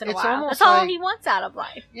clothes once in a while. That's all he wants out of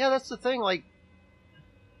life. Yeah, that's the thing. Like,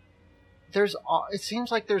 it seems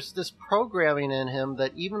like there's this programming in him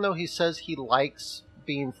that even though he says he likes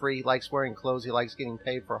being free, he likes wearing clothes, he likes getting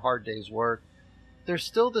paid for a hard day's work, there's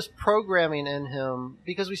still this programming in him,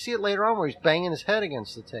 because we see it later on where he's banging his head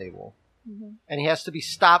against the table. Mm-hmm. And he has to be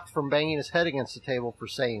stopped from banging his head against the table for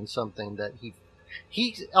saying something that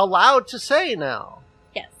he's allowed to say now.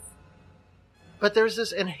 Yes. But there's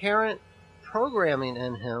this inherent programming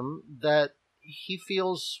in him that he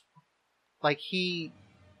feels like he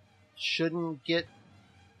shouldn't get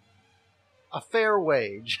a fair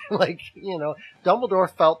wage. Dumbledore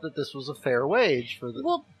felt that this was a fair wage for the...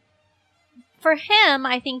 Well, for him,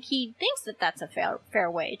 I think he thinks that that's a fair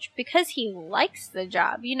wage because he likes the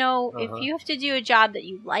job. If you have to do a job that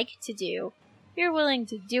you like to do, you're willing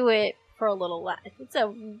to do it for a little less. If it's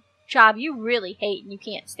a job you really hate and you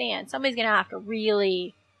can't stand, somebody's going to have to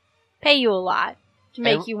really pay you a lot to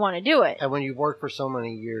make you want to do it. And when you've worked for so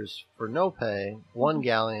many years for no pay, 1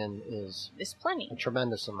 galleon is It's plenty. a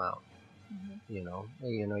tremendous amount. Mm-hmm.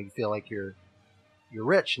 You feel like you're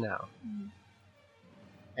rich now, Mm-hmm.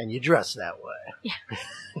 and you dress that way. Yeah.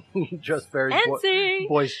 You dress very Fancy.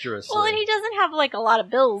 boisterously. Well, and he doesn't have like a lot of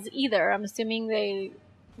bills either. I'm assuming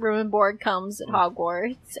room and board comes at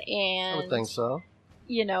Hogwarts, and I would think so.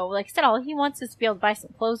 Like I said, all he wants is to be able to buy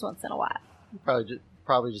some clothes once in a while.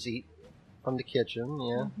 Probably just eat from the kitchen,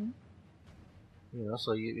 yeah. Mm-hmm.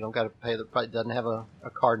 So you don't got to pay. Probably doesn't have a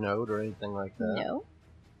car note or anything like that.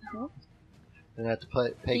 No. Doesn't have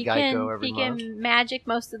to pay Geico every month. He can magic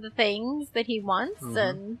most of the things that he wants,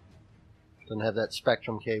 and doesn't have that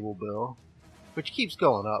Spectrum cable bill, which keeps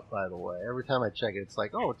going up. By the way, every time I check it, it's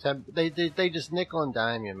like, they just nickel and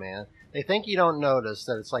dime you, man. They think you don't notice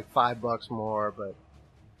that it's like $5 more, but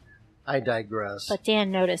I digress. But Dan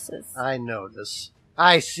notices. I notice.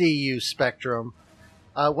 I see you, Spectrum.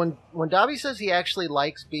 When Dobby says he actually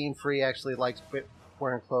likes being free, actually likes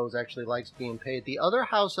wearing clothes, actually likes being paid, the other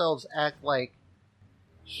house elves act like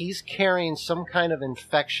he's carrying some kind of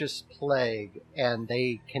infectious plague, and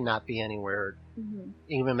they cannot be anywhere,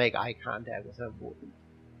 even make eye contact with him.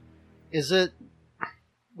 Is it?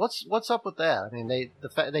 What's up with that? I mean,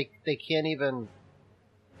 they can't even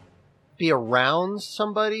be around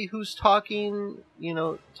somebody who's talking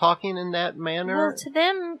in that manner. Well, to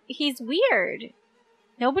them, he's weird.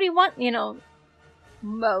 Nobody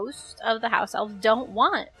most of the house elves don't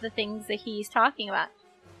want the things that he's talking about.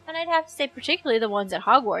 And I'd have to say, particularly the ones at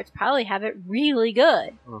Hogwarts, probably have it really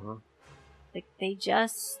good. Mm-hmm. Like, they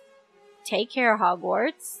just take care of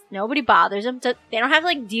Hogwarts. Nobody bothers them. They don't have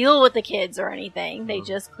to, deal with the kids or anything. They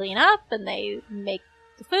just clean up, and they make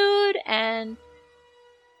the food, and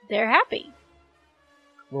they're happy.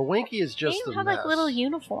 Well, Winky is just they a have, mess. little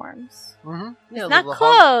uniforms. Mm-hmm. Yeah, It's not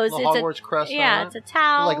clothes. The It's Hogwarts crest on it's it. a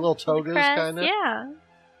towel. Like little togas, crest, kind of.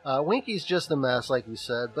 Yeah. Winky's just a mess, like you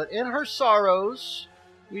said. But in her sorrows,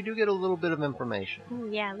 we do get a little bit of information. Ooh,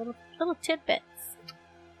 yeah, little tidbits.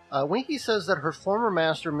 Winky says that her former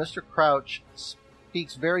master, Mr. Crouch,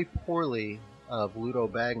 speaks very poorly of Ludo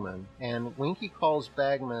Bagman, and Winky calls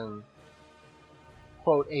Bagman,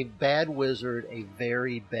 quote, a bad wizard, a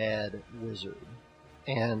very bad wizard.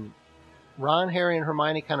 And Ron, Harry, and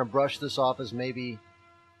Hermione kind of brush this off as maybe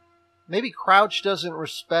Crouch doesn't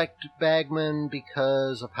respect Bagman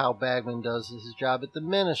because of how Bagman does his job at the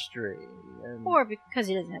Ministry. Or because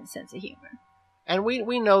he doesn't have a sense of humor. And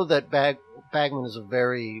we know that Bagman is a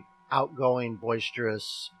very outgoing,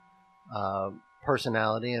 boisterous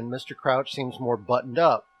personality, and Mr. Crouch seems more buttoned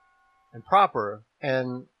up and proper.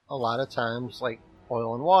 And a lot of times, like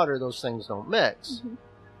oil and water, those things don't mix. Mm-hmm.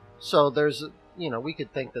 So there's, we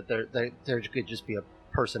could think that there could just be a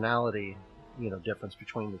personality, difference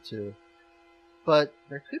between the two. But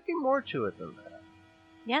there could be more to it than that.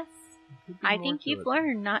 Yes. I think you've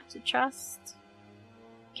learned not to trust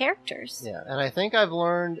characters. Yeah, and I think I've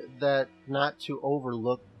learned that not to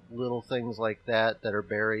overlook little things like that are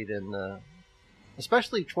buried in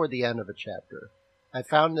especially toward the end of a chapter. I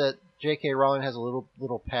found that J.K. Rowling has a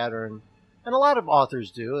little pattern, and a lot of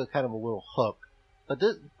authors do, a kind of a little hook.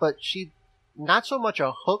 But she, not so much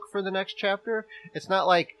a hook for the next chapter. It's not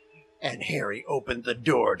like, and Harry opened the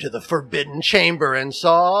door to the forbidden chamber and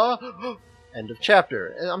saw... End of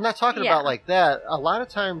chapter. I'm not talking about like that. A lot of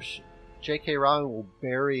times J.K. Rowling will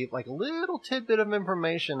bury like a little tidbit of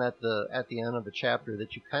information at the end of a chapter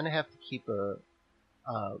that you kind of have to keep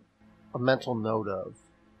a mental note of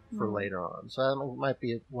for later on. So that might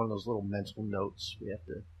be one of those little mental notes we have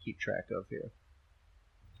to keep track of here.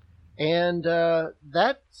 And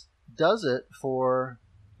that does it for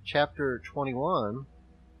chapter 21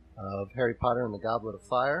 of Harry Potter and the Goblet of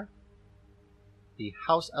Fire. The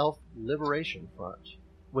House Elf Liberation Front,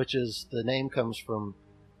 which is, the name comes from,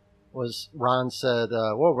 was Ron said,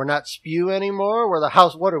 we're not Spew anymore, we're the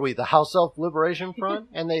House, what are we, the House Elf Liberation Front?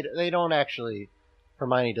 And they don't actually,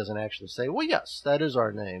 Hermione doesn't actually say, well, yes, that is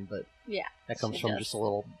our name, but yeah, that comes from just a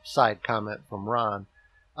little side comment from Ron.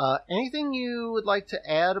 Anything you would like to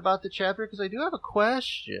add about the chapter? Because I do have a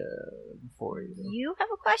question for you. You have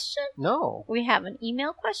a question? No. We have an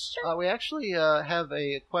email question? We actually have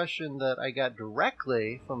a question that I got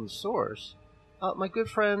directly from the source. My good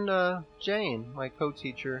friend Jane, my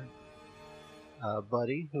co-teacher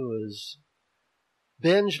buddy, who has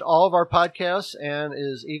binged all of our podcasts and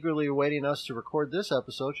is eagerly awaiting us to record this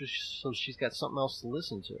episode so she's got something else to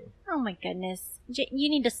listen to. Oh my goodness. You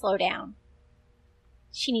need to slow down.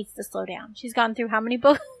 She needs to slow down. She's gone through how many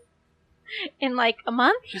books in like a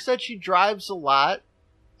month? She said she drives a lot,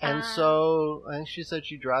 and so I think she said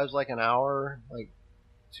she drives like an hour, like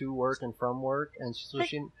to work and from work, and But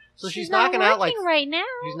she's she's not knocking out like working right now.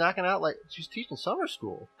 she's knocking out like she's teaching summer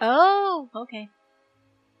school. Oh, okay.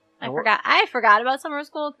 I And we're- forgot. I forgot about summer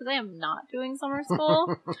school because I am not doing summer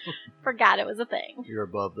school. Forgot it was a thing. You're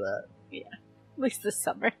above that. At least this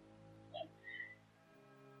summer.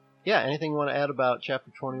 Yeah. Anything you want to add about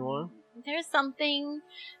chapter 21? There's something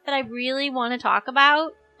that I really want to talk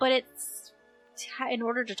about, but it's in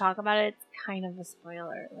order to talk about it, it's kind of a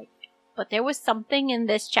spoiler. But there was something in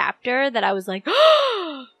this chapter that I was like,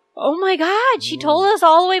 "Oh my god, she told us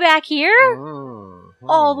all the way back here,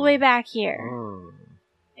 all the way back here."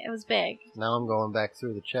 It was big. Now I'm going back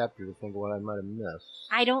through the chapter to think what I might have missed.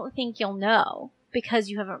 I don't think you'll know because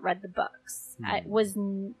you haven't read the books. I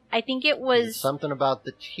think it Is it was something about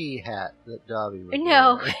the tea hat that Dobby was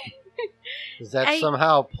no. wearing? Does that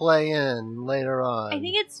somehow play in later on? I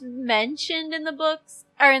think it's mentioned in the books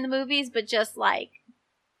or in the movies, but just like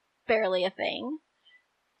barely a thing.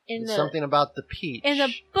 Something about the peach. In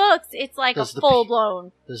the books, it's like Does a the full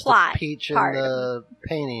blown Does plot the peach in part the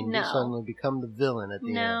painting No. suddenly become the villain at the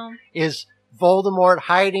end? No, Is Voldemort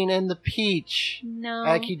hiding in the peach no.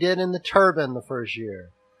 like he did in the turban the first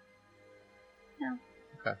year? No.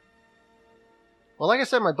 Okay. Well, like I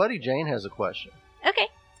said, my buddy Jane has a question. Okay.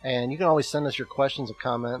 And you can always send us your questions and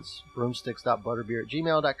comments,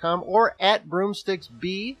 broomsticks.butterbeer@gmail.com or at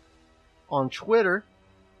broomsticksb on Twitter.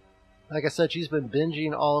 Like I said, she's been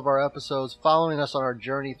binging all of our episodes, following us on our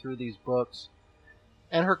journey through these books.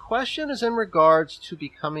 And her question is in regards to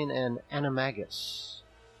becoming an animagus.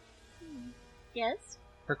 Yes.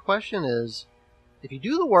 Her question is, if you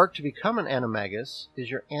do the work to become an animagus, is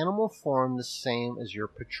your animal form the same as your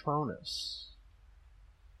Patronus?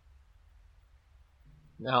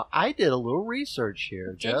 Now, I did a little research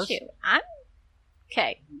here, Jess. Did you? I'm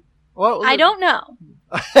okay. Well, I don't know,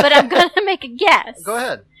 but I'm gonna make a guess. Go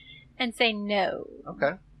ahead. And say no.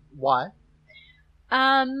 Okay. Why?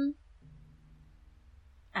 I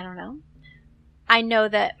don't know. I know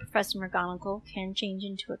that Professor McGonagall can change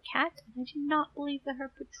into a cat, and I do not believe that her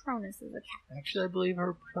Patronus is a cat. Actually, I believe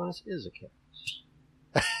her Patronus is a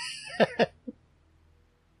cat.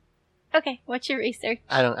 Okay, what's your research?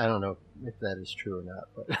 I don't know if that is true or not,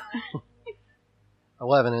 but I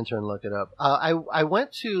will have an intern look it up. I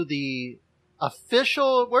went to the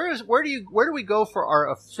official. Where do we go for our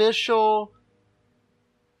official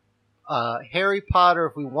Harry Potter?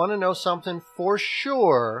 If we want to know something for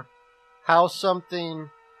sure, how something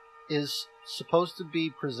is supposed to be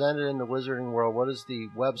presented in the Wizarding world, what is the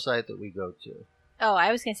website that we go to? Oh,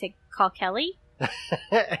 I was gonna say call Kelly.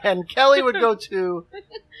 And Kelly would go to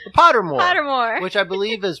the Pottermore. Pottermore. Which I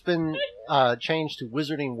believe has been changed to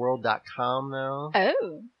wizardingworld.com now.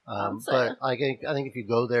 Oh. But I think if you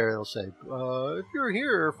go there, it'll say, if you're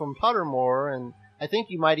here from Pottermore, and I think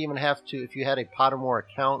you might even have to, if you had a Pottermore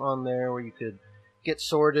account on there where you could get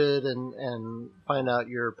sorted and find out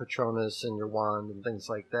your Patronus and your wand and things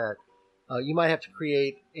like that, you might have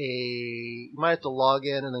to log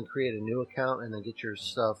in and then create a new account and then get your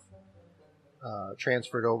stuff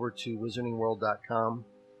transferred over to wizardingworld.com.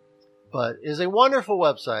 But it is a wonderful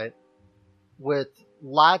website with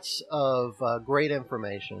lots of great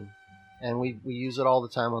information, and we use it all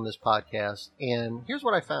the time on this podcast. And here's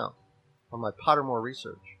what I found on my Pottermore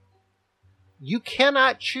research. You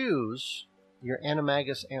cannot choose your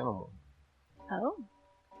animagus animal. Oh.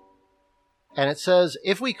 And it says,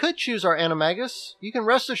 if we could choose our animagus, you can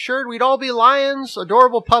rest assured we'd all be lions,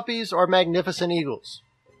 adorable puppies, or magnificent eagles.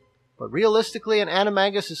 But realistically, an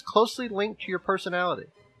animagus is closely linked to your personality.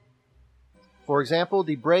 For example,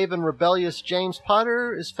 the brave and rebellious James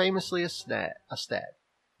Potter is famously a snag?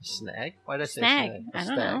 Why did I say snag? I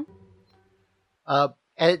don't know.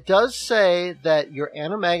 And it does say that your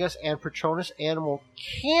animagus and Patronus animal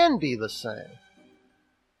can be the same.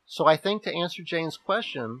 So I think to answer Jane's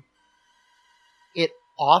question, it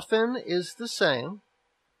often is the same,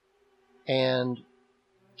 and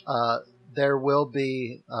there will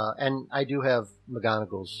be, and I do have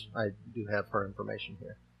McGonagall's, I do have her information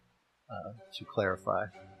here to clarify.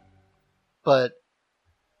 But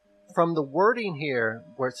from the wording here,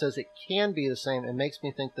 where it says it can be the same, it makes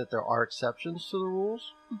me think that there are exceptions to the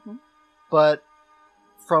rules. Mm-hmm. But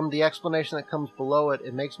from the explanation that comes below it,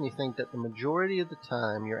 it makes me think that the majority of the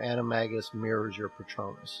time, your animagus mirrors your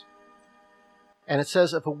Patronus. And it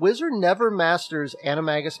says, if a wizard never masters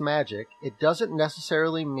animagus magic, it doesn't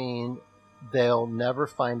necessarily mean they'll never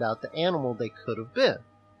find out the animal they could have been.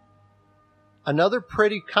 Another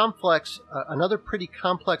pretty complex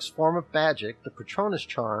form of magic, the Patronus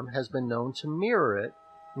charm, has been known to mirror it,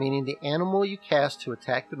 meaning the animal you cast to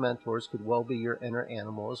attack the Mentors could well be your inner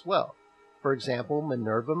animal as well. For example,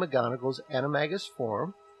 Minerva McGonagall's animagus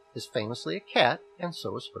form is famously a cat, and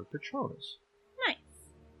so is her Patronus. Nice.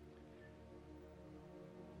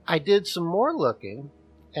 I did some more looking,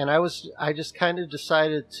 and I just kind of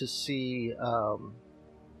decided to see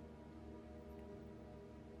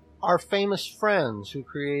our famous friends who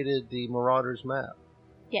created the Marauders map.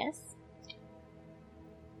 Yes.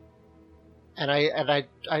 And I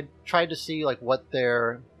tried to see like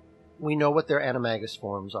we know what their animagus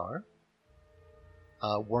forms are.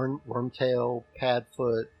 Wormtail,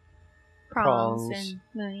 Padfoot, Prongs,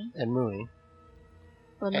 and Mooney.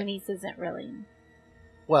 Well, And- Mooney's isn't really.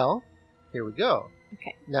 Well, here we go.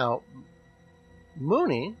 Okay. Now,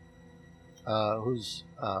 Mooney, who's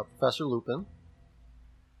Professor Lupin,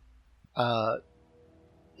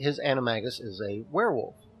 his animagus is a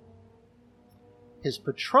werewolf. His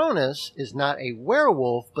Patronus is not a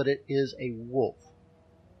werewolf, but it is a wolf.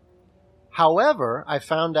 However, I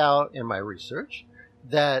found out in my research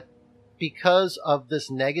that because of this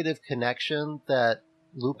negative connection that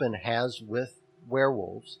Lupin has with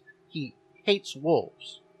werewolves, he hates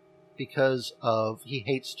wolves because he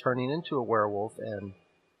hates turning into a werewolf and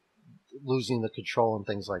losing the control and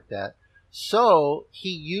things like that. So he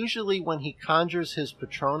usually, when he conjures his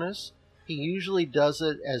Patronus, he usually does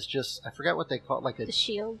it as just, I forgot what they call it, like The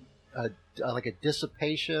shield. like a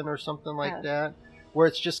dissipation or something like Oh. that, where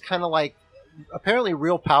it's just kind of like, apparently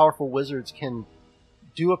real powerful wizards can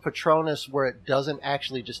do a Patronus where it doesn't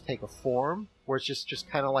actually just take a form, where it's just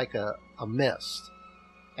kind of like a mist.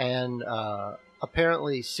 And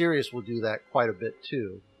apparently Sirius will do that quite a bit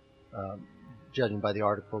too, judging by the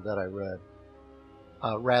article that I read,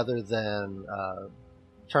 rather than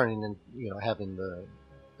turning and having the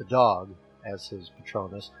dog as his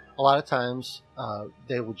Patronus. A lot of times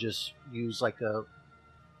they will just use like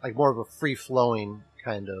more of a free-flowing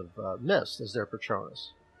kind of mist as their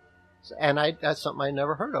Patronus. And that's something I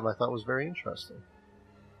never heard of. I thought was very interesting.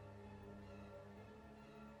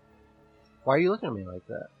 Why are you looking at me like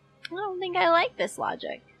that? I don't think I like this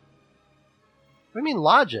logic. What do you mean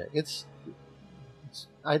logic? It's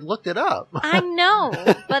I looked it up. I know,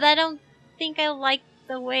 but I don't think I like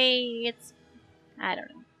the way it's. I don't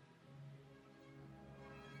know.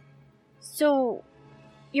 So,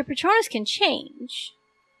 your Patronus can change.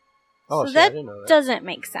 Oh, so see, I that didn't know that. doesn't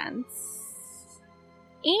make sense.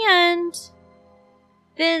 And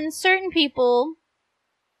then certain people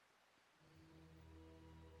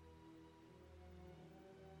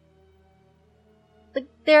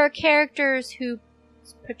there are characters whose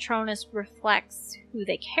Patronus reflects who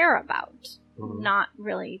they care about. Mhm. Not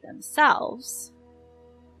really themselves,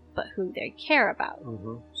 but who they care about.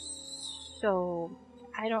 Mm-hmm. So,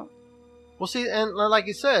 I don't... Well, see, and like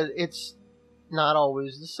you said, it's not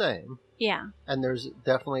always the same. Yeah. And there's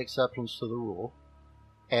definitely exceptions to the rule.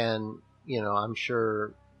 And, I'm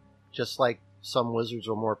sure just like some wizards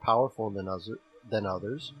are more powerful than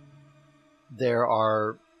others,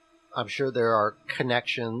 I'm sure there are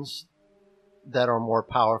connections that are more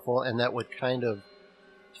powerful and that would kind of,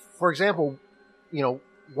 for example,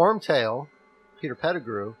 Wormtail, Peter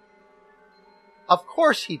Pettigrew, of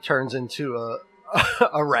course he turns into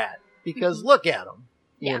a rat because look at him,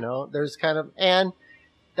 Yeah. there's kind of, and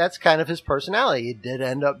that's kind of his personality. He did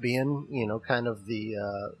end up being, kind of he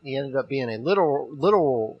ended up being a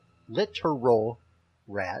literal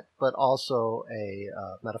rat, but also a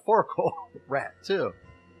metaphorical rat too.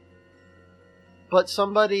 But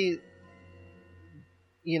somebody,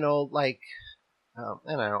 like,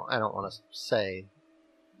 and I don't want to say,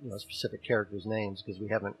 specific characters' names because we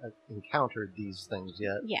haven't encountered these things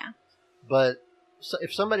yet. Yeah. But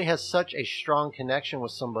if somebody has such a strong connection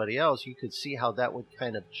with somebody else, you could see how that would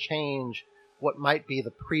kind of change what might be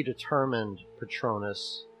the predetermined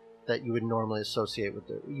Patronus that you would normally associate with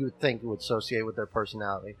you would think you would associate with their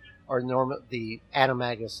personality, or the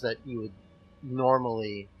animagus that you would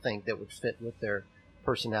normally think that would fit with their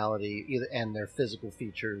personality and their physical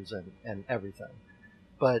features and everything.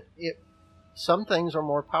 But some things are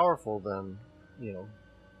more powerful than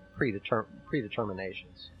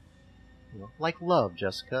predeterminations. Like love,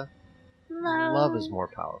 Jessica. Love is more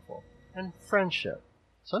powerful. And friendship.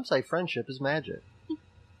 Some say friendship is magic.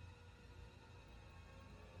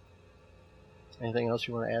 Anything else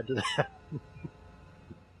you want to add to that?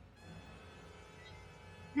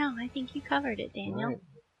 No, I think you covered it, Daniel.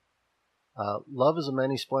 Right. Love is a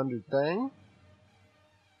many splendid thing.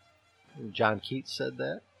 John Keats said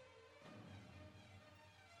that.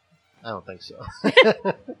 I don't think so.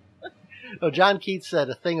 No, John Keats said,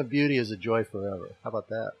 "A thing of beauty is a joy forever." How about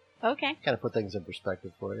that? Okay. Kind of put things in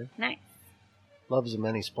perspective for you. Nice. Love is a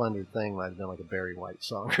many splendid thing might have been like a Barry White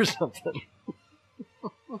song or something.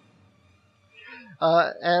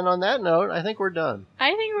 And on that note, I think we're done.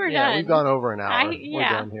 I think we're Yeah, done. we've gone over an hour. We're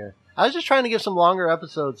yeah. done here. I was just trying to give some longer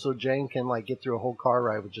episodes so Jane can like get through a whole car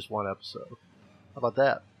ride with just one episode. How about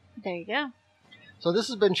that? There you go. So this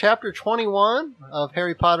has been chapter 21 of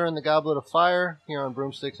Harry Potter and the Goblet of Fire here on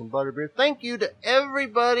Broomsticks and Butterbeer. Thank you to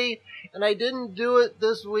everybody. And I didn't do it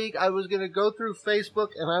this week. I was going to go through Facebook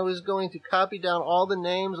and I was going to copy down all the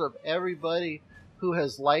names of everybody who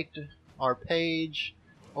has liked our page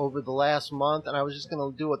over the last month. And I was just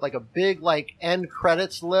going to do it like a big like end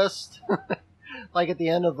credits list. Like at the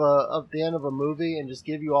end of a movie, and just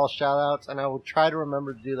give you all shout outs, and I will try to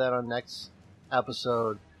remember to do that on next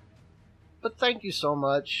episode. But thank you so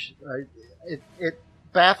much. It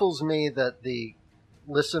baffles me that the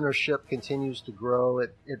listenership continues to grow.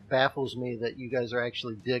 It baffles me that you guys are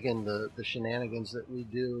actually digging the shenanigans that we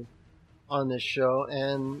do on this show,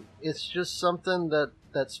 and it's just something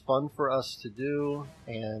that's fun for us to do,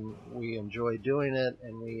 and we enjoy doing it,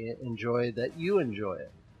 and we enjoy that you enjoy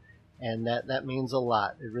it. And that means a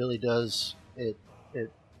lot. It really does. It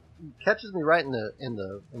catches me right in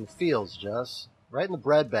the feels, Jess. Right in the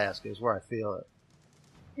breadbasket is where I feel it.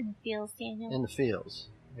 In the feels, Daniel. In the feels.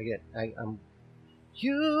 I'm.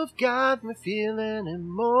 You've got me feeling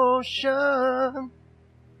emotion.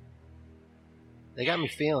 They got me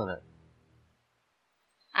feeling it.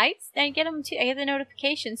 I get them too. I get the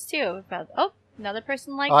notifications too about another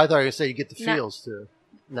person Oh, I thought you were going to say you get the No. feels too.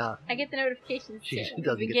 Nah. I get the notifications She too.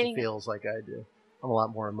 doesn't Been get getting the feels like I do. I'm a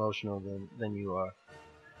lot more emotional than you are.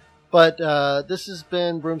 But this has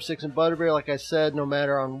been Broomsticks and Butterbeer. Like I said, no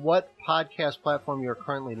matter on what podcast platform you're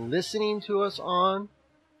currently listening to us on,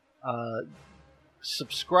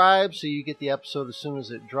 subscribe so you get the episode as soon as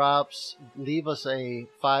it drops. Leave us a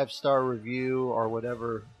 5-star review or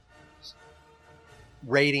whatever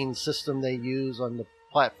rating system they use on the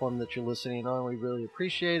platform that you're listening on. We really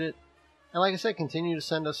appreciate it. And like I said, continue to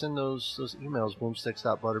send us in those emails,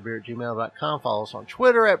 broomsticks.butterbeer@gmail.com. Follow us on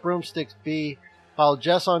Twitter at broomsticksb. Follow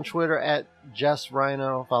Jess on Twitter at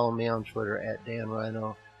JessRhino. Follow me on Twitter at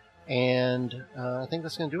DanRhino. And I think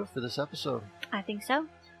that's going to do it for this episode. I think so.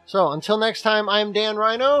 So until next time, I'm Dan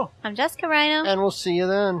Rhino. I'm Jessica Rhino. And we'll see you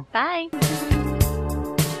then. Bye.